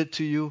committed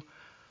to you,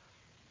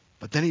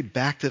 but then he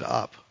backed it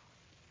up.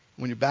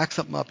 When you back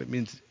something up, it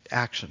means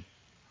action,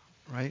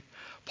 right?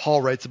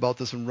 Paul writes about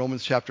this in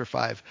Romans chapter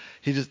 5.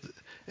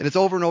 And it's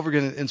over and over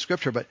again in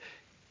Scripture, but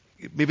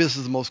maybe this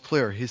is the most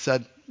clear. He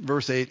said,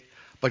 verse 8,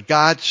 but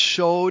God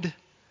showed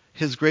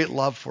his great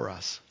love for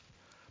us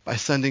by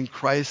sending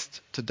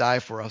Christ to die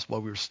for us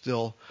while we were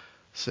still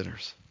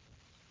sinners.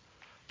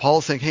 Paul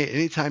is saying, hey,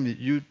 anytime that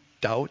you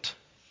doubt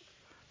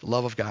the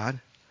love of God,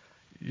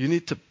 you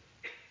need to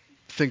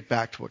think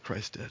back to what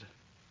Christ did.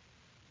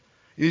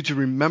 You need to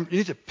remember, you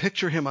need to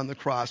picture him on the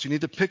cross. You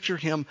need to picture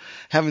him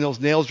having those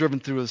nails driven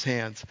through his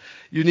hands.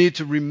 You need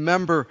to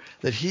remember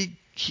that he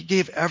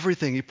gave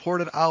everything. He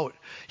poured it out.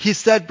 He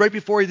said right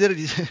before he did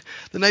it,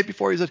 the night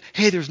before, he said,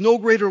 hey, there's no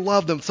greater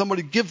love than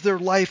somebody gives their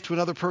life to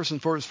another person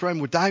for his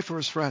friend, would die for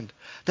his friend.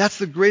 That's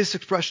the greatest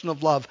expression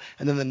of love.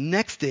 And then the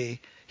next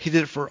day, he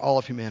did it for all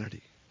of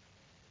humanity.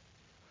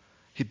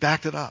 He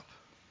backed it up.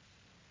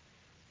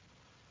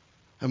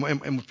 And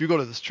if you go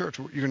to this church,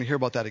 you're going to hear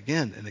about that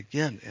again and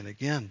again and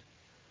again.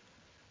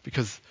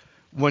 Because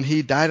when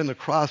he died on the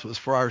cross, it was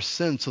for our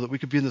sins so that we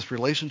could be in this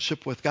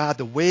relationship with God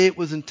the way it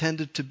was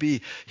intended to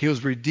be. He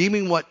was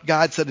redeeming what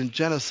God said in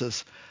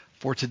Genesis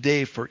for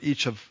today for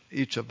each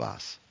of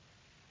us.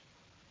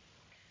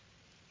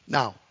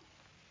 Now,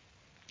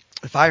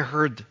 if I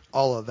heard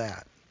all of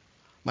that,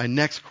 my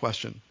next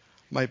question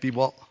might be,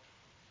 well,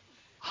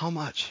 how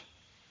much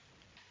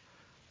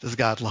does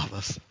God love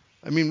us?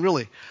 I mean,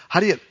 really,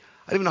 I don't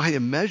even know how you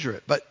measure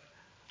it, but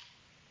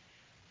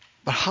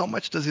how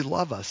much does he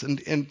love us?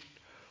 And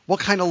what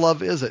kind of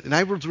love is it? And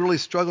I was really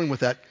struggling with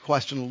that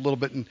question a little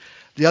bit. And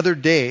the other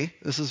day,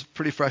 this is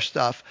pretty fresh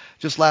stuff,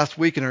 just last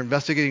week in our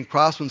Investigating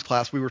Crosswinds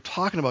class, we were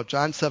talking about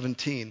John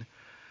 17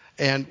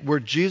 and where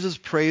Jesus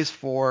prays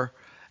for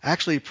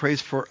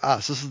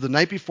us. This is the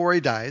night before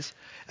he dies.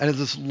 And it's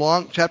this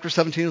long, chapter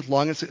 17 is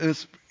long, and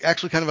it's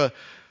actually kind of a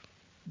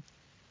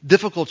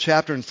difficult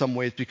chapter in some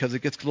ways because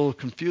it gets a little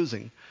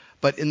confusing.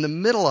 But in the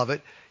middle of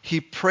it,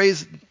 he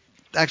prays,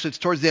 actually it's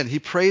towards the end, he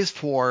prays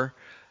for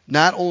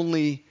not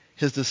only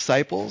his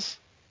disciples,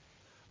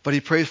 but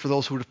he prays for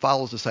those who would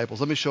follow his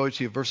disciples. Let me show it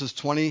to you. Verses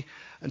 20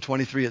 and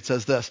 23, it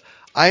says this,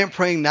 I am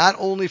praying not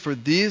only for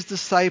these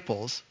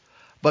disciples,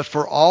 but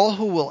for all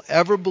who will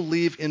ever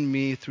believe in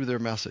me through their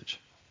message.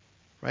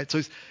 Right?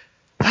 So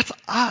that's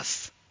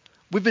us.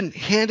 We've been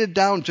handed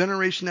down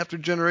generation after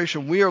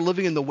generation. We are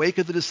living in the wake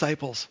of the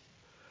disciples.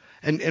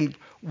 And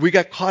we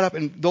got caught up,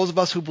 and those of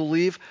us who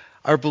believe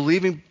are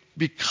believing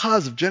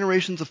because of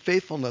generations of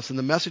faithfulness, and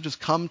the message has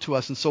come to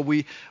us, and so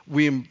we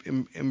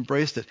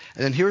embraced it.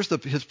 And then here's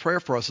his prayer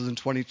for us is in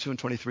 22 and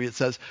 23. It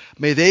says,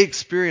 may they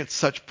experience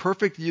such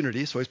perfect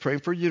unity, so he's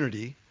praying for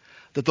unity,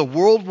 that the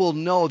world will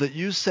know that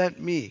you sent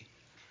me.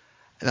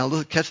 And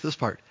now catch this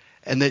part.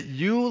 And that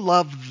you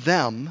love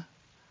them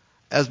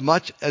as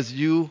much as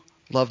you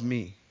love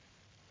me.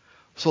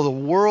 So the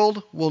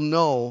world will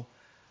know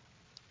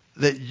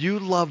that you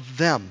love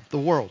them. The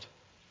world.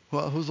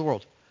 Well, who's the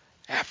world?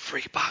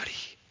 Everybody.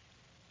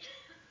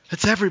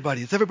 It's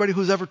everybody. It's everybody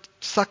who's ever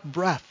sucked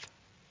breath.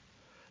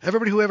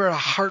 Everybody who ever had a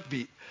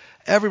heartbeat.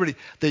 Everybody.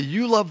 That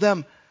you love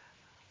them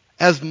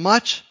as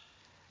much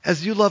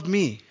as you love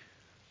me.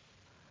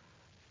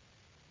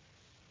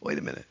 Wait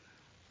a minute.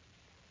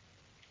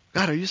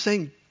 God, are you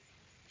saying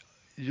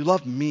you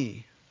love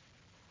me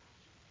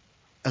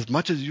as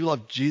much as you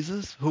love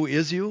Jesus, who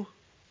is you?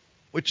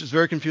 Which is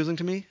very confusing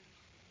to me.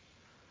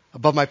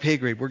 Above my pay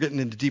grade. We're getting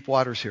into deep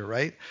waters here,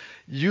 right?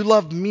 You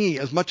love me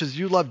as much as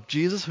you love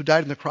Jesus, who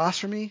died on the cross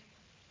for me?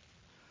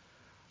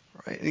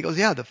 Right? And he goes,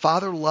 yeah, the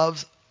Father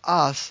loves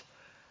us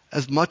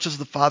as much as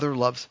the Father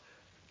loves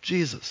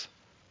Jesus.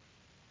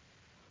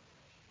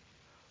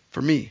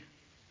 For me.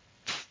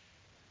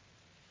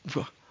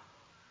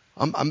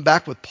 I'm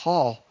back with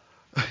Paul.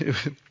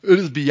 It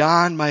is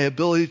beyond my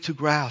ability to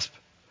grasp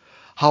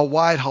how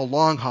wide, how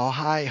long, how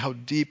high, how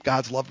deep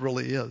God's love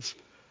really is.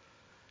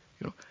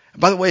 And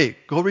by the way,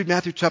 go read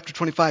Matthew chapter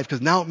 25,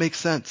 because now it makes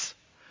sense.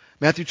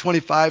 Matthew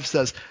 25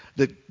 says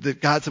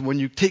that God said, when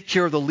you take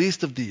care of the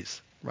least of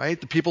these, right,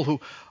 the people who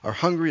are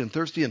hungry and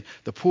thirsty and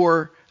the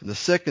poor and the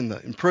sick and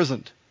the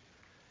imprisoned,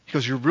 he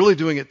goes, you're really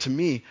doing it to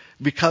me.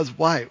 Because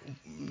why?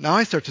 Now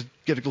I start to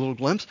get a little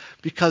glimpse.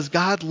 Because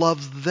God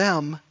loves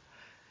them.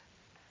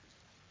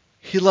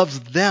 He loves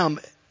them,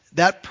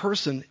 that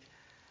person,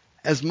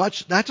 as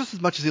much, not just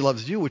as much as he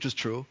loves you, which is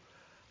true,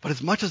 but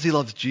as much as he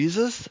loves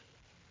Jesus,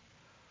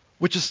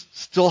 which is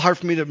still hard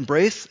for me to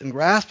embrace and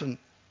grasp and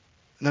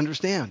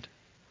understand.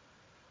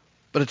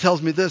 But it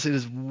tells me this, it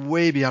is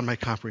way beyond my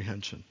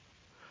comprehension.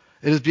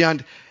 It is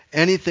beyond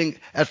anything.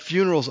 At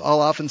funerals,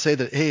 I'll often say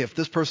that, hey, if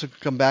this person could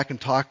come back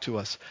and talk to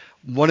us,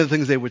 one of the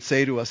things they would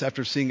say to us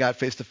after seeing God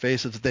face to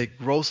face is that they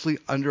grossly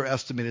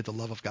underestimated the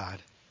love of God.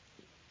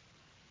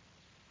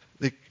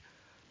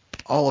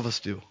 All of us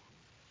do.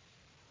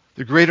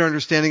 The greater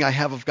understanding I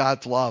have of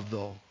God's love,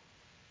 though,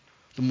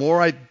 the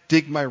more I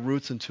dig my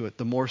roots into it,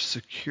 the more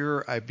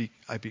secure I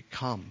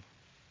become.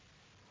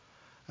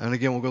 And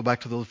again, we'll go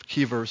back to those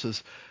key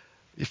verses,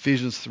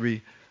 Ephesians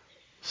 3.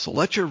 So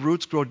let your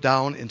roots grow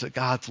down into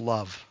God's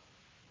love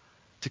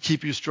to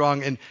keep you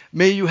strong. And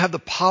may you have the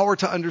power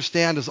to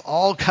understand, as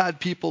all God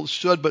people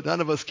should, but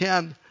none of us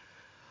can,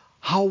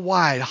 how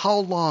wide, how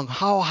long,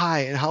 how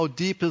high, and how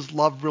deep his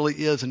love really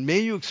is. And may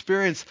you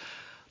experience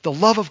the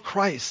love of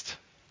Christ,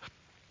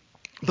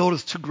 though it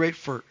is too great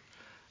for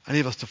any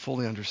of us to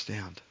fully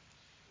understand.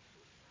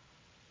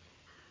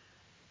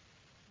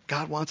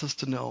 God wants us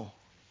to know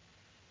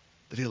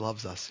that he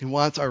loves us. He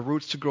wants our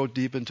roots to grow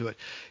deep into it.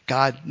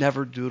 God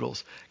never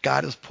doodles.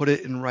 God has put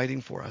it in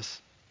writing for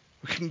us.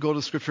 We can go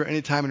to Scripture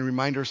anytime and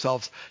remind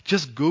ourselves,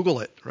 just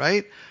Google it,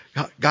 right?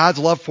 God's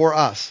love for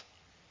us.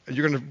 And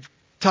you're going to,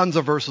 tons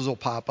of verses will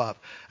pop up.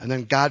 And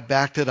then God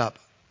backed it up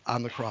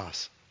on the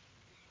cross.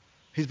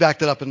 He's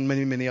backed it up in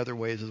many, many other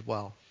ways as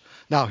well.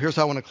 Now, here's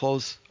how I want to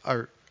close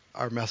our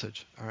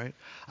message, all right?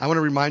 I want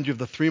to remind you of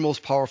the three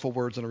most powerful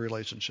words in a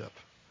relationship.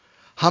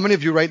 How many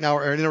of you right now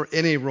are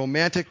in a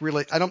romantic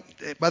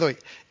relationship? By the way,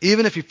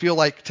 even if you feel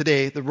like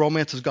today the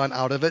romance has gone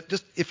out of it,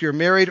 just if you're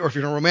married or if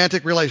you're in a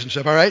romantic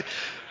relationship, all right?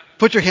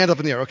 Put your hand up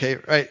in the air, okay?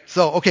 Right.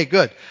 So, okay,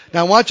 good.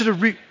 Now I want you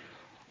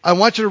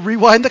to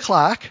rewind the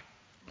clock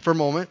for a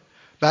moment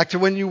back to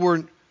when you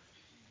were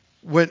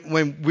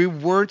when we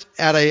weren't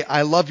at a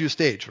I love you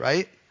stage,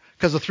 right?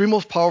 Because the three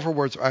most powerful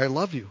words are I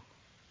love you.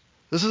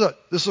 This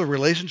is a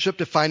relationship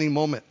defining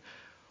moment.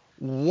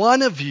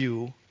 One of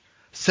you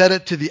said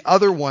it to the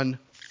other one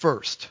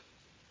first.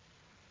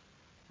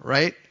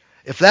 Right?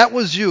 If that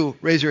was you,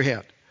 raise your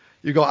hand.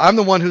 You go, I'm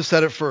the one who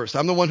said it first.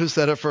 I'm the one who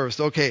said it first.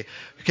 Okay,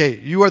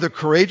 you are the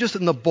courageous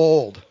and the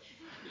bold.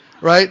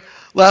 Right?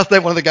 Last night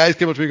one of the guys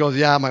came up to me and goes,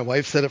 yeah, my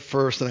wife said it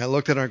first. And I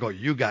looked at her and go,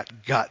 you got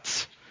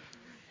guts.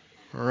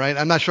 All right?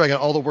 I'm not sure I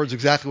got all the words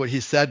exactly what he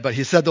said, but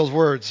he said those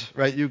words,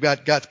 right? You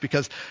got guts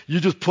because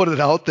you just put it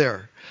out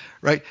there.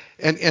 Right?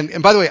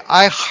 And by the way,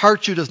 I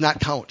heart you does not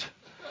count.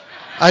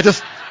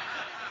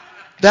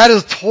 That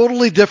is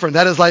totally different.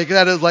 That is like,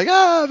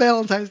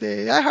 Valentine's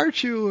Day. I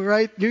heart you,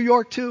 right? New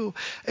York too.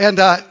 And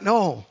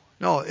no,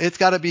 it's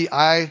got to be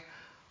eye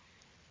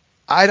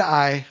to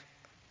eye,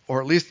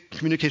 or at least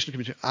communication to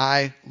communication.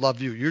 I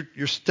love you.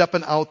 You're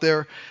stepping out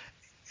there,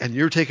 and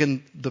you're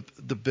taking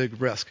the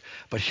big risk.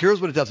 But here's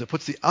what it does. It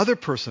puts the other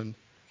person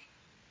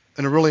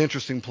in a really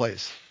interesting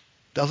place,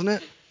 doesn't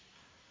it?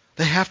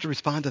 They have to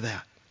respond to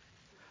that.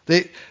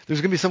 There's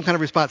going to be some kind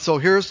of response. So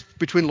here's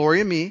between Lori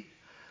and me.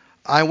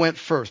 I went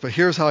first, but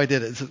here's how I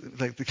did it.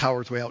 It's like the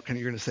coward's way out,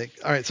 you're going to say.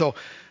 All right, so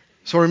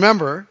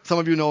remember, some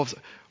of you know,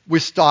 we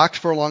stalked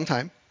for a long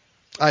time.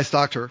 I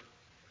stalked her.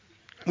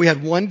 We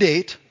had one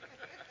date.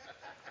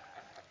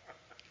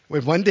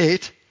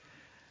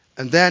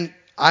 And then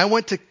I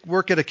went to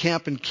work at a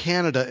camp in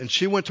Canada, and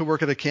she went to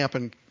work at a camp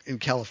in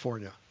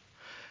California.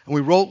 And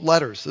we wrote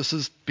letters. This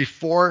is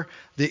before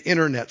the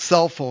internet,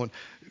 cell phone,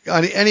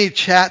 any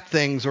chat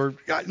things or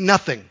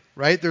nothing,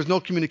 right? There's no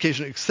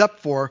communication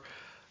except for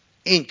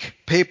ink,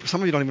 paper.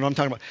 Some of you don't even know what I'm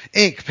talking about.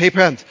 Ink, paper,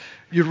 pens.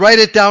 You write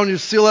it down, you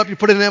seal it up, you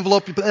put it in an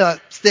envelope, you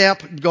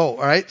stamp, go,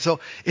 all right? So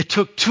it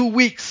took 2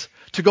 weeks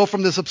to go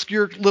from this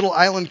obscure little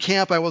island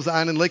camp I was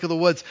on in Lake of the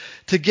Woods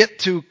to get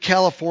to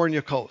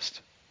California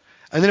coast.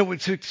 And then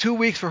it took 2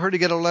 weeks for her to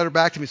get a letter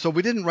back to me. So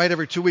we didn't write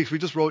every 2 weeks. We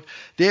just wrote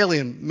daily,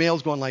 and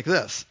mail's going like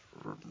this,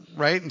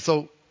 right? And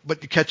so,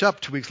 but you catch up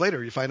 2 weeks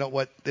later. You find out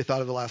what they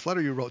thought of the last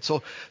letter you wrote.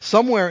 So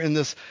somewhere in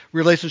this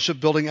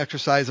relationship building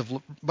exercise of,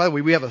 by the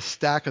way, we have a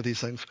stack of these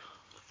things.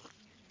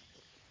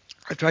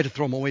 I tried to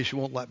throw them away. She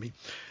won't let me.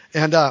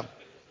 And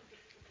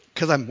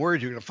because I'm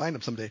worried you're going to find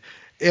them someday.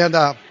 And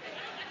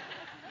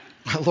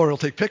Laura will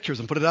take pictures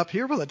and put it up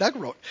here that Doug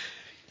wrote.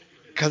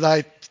 Because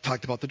I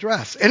talked about the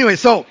dress. Anyway,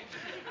 so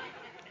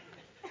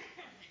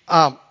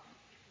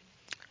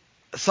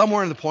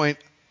somewhere in the point,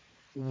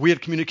 we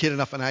had communicated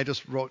enough, and I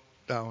just wrote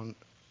down,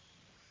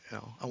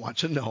 I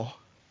want you to know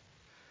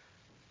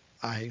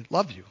I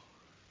love you,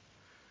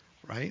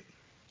 right?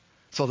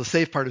 So the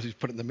safe part is you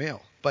put it in the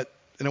mail. But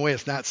in a way,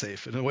 it's not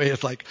safe. In a way,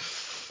 it's like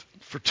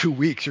for 2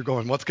 weeks, you're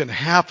going, what's going to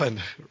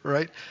happen,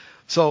 right?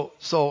 So,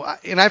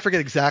 and I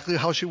forget exactly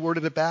how she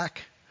worded it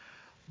back,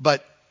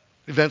 but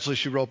eventually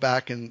she wrote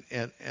back and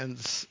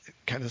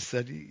kind of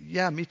said,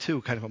 yeah, me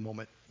too, kind of a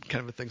moment,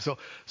 kind of a thing.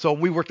 So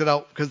we worked it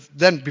out, because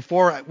then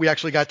before we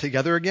actually got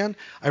together again,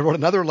 I wrote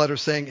another letter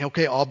saying,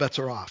 okay, all bets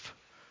are off,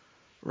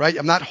 right?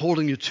 I'm not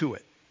holding you to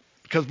it.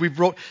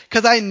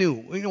 Because I knew,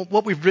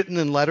 what we've written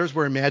in letters,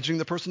 we're imagining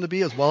the person to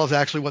be as well as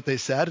actually what they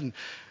said. And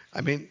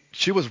I mean,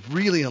 she was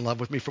really in love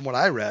with me from what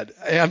I read.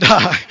 And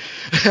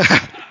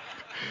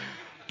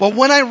but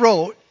when I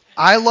wrote,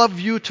 I love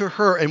you to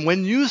her, and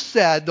when you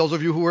said, those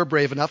of you who were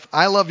brave enough,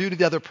 I love you to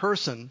the other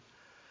person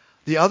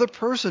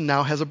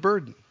now has a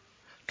burden.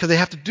 Because they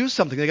have to do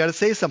something. They got to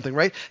say something,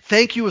 right?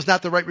 Thank you is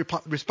not the right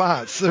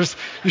response.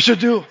 You should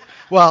do,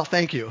 well,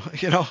 thank you.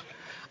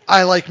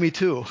 I like me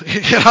too.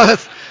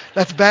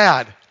 That's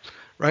bad,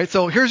 right?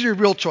 So here's your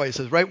real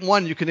choices, right?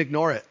 One, you can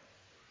ignore it.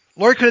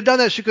 Lori could have done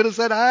that. She could have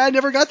said, I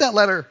never got that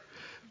letter.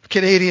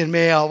 Canadian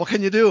mail. What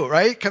can you do,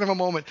 right? Kind of a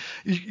moment.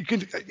 You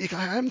can.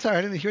 I'm sorry,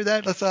 I didn't hear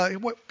that.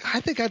 I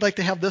think I'd like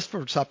to have this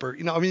for supper.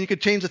 You could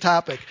change the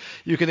topic.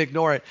 You can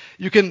ignore it.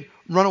 You can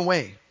run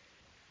away,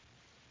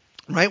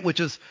 right? Which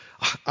is,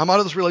 I'm out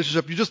of this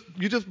relationship.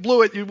 You just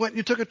blew it.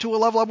 You took it to a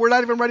level. We're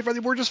not even ready for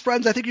it. We're just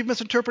friends. I think you've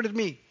misinterpreted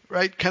me,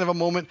 right? Kind of a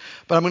moment.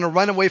 But I'm going to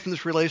run away from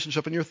this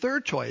relationship. And your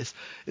third choice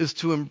is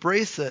to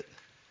embrace it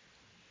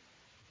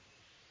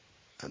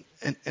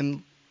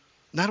and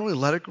not only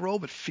let it grow,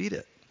 but feed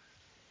it.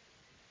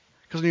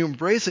 Because when you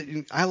embrace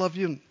it, I love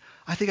you, and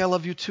I think I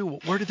love you too.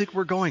 Where do you think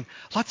we're going?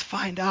 Let's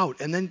find out.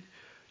 And then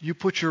you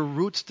put your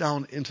roots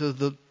down into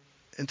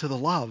the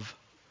love.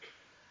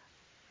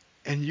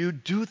 And you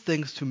do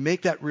things to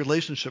make that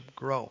relationship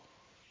grow.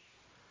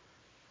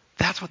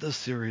 That's what this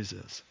series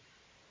is.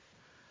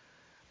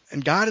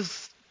 And God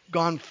has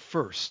gone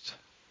first.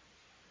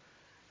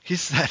 He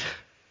said,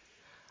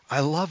 I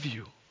love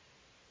you.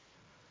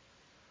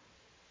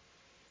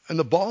 And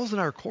the ball's in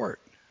our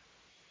court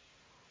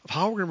of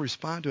how we're going to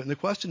respond to it. And the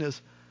question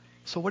is,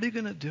 so what are you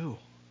going to do?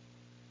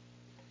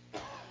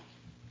 Let's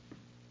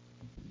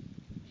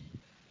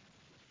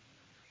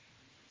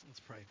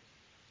pray.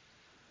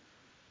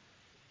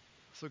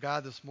 So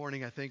God, this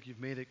morning, I think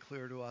you've made it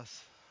clear to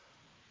us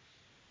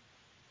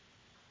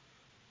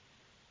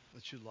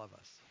that you love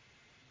us.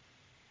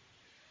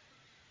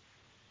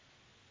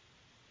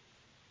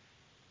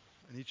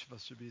 And each of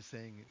us should be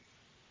saying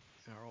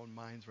in our own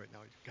minds right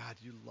now, God,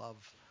 you love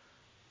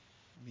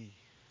me.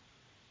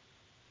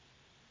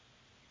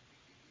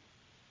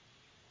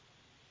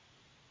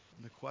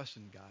 And the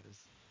question, God, is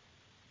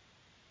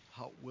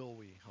how will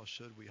we, how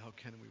should we, how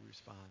can we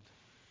respond?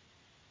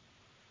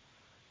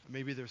 And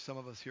maybe there's some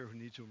of us here who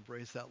need to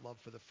embrace that love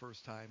for the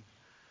first time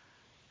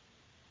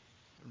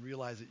and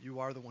realize that you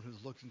are the one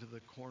who's looked into the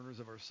corners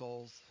of our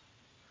souls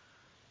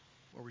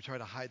where we try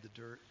to hide the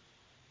dirt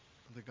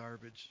and the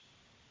garbage,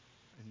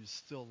 and you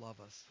still love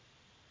us.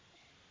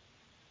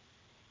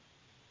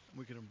 And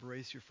we can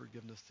embrace your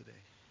forgiveness today.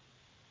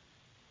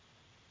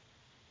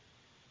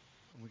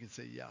 And we can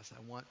say, yes, I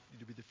want you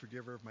to be the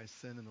forgiver of my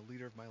sin and the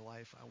leader of my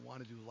life. I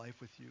want to do life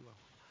with you.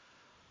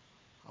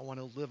 I want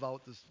to live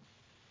out this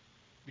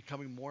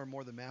becoming more and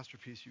more the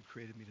masterpiece you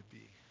created me to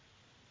be.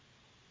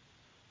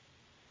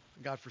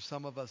 And God, for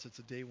some of us, it's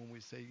a day when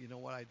we say, you know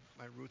what,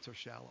 my roots are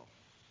shallow.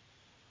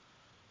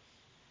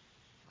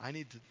 I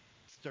need to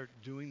start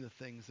doing the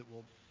things that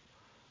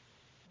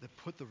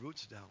put the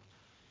roots down.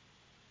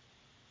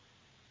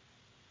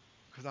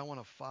 Because I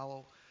want to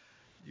follow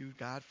you,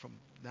 God, from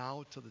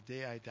now till the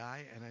day I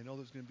die. And I know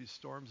there's going to be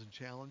storms and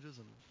challenges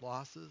and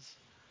losses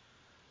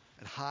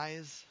and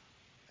highs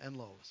and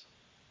lows.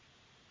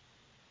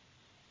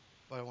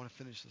 But I want to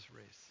finish this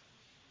race.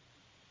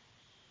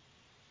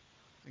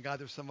 And God,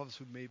 there's some of us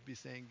who may be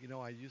saying,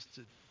 I used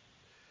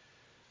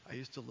I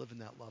used to live in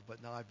that love,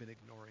 but now I've been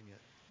ignoring it.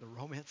 The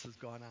romance has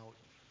gone out.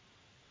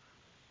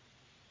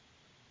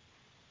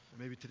 And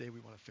maybe today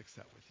we want to fix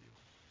that with you.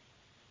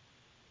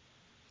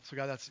 So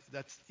God,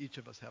 that's each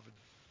of us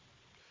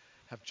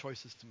have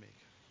choices to make,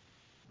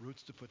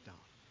 roots to put down,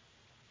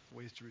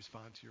 ways to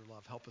respond to your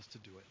love. Help us to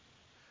do it.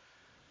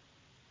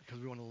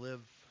 Because we want to live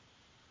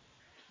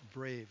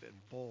brave and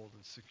bold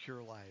and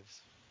secure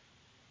lives.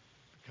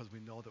 Because we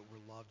know that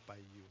we're loved by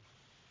you.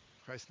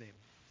 In Christ's name,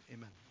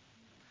 amen.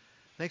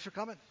 Thanks for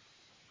coming.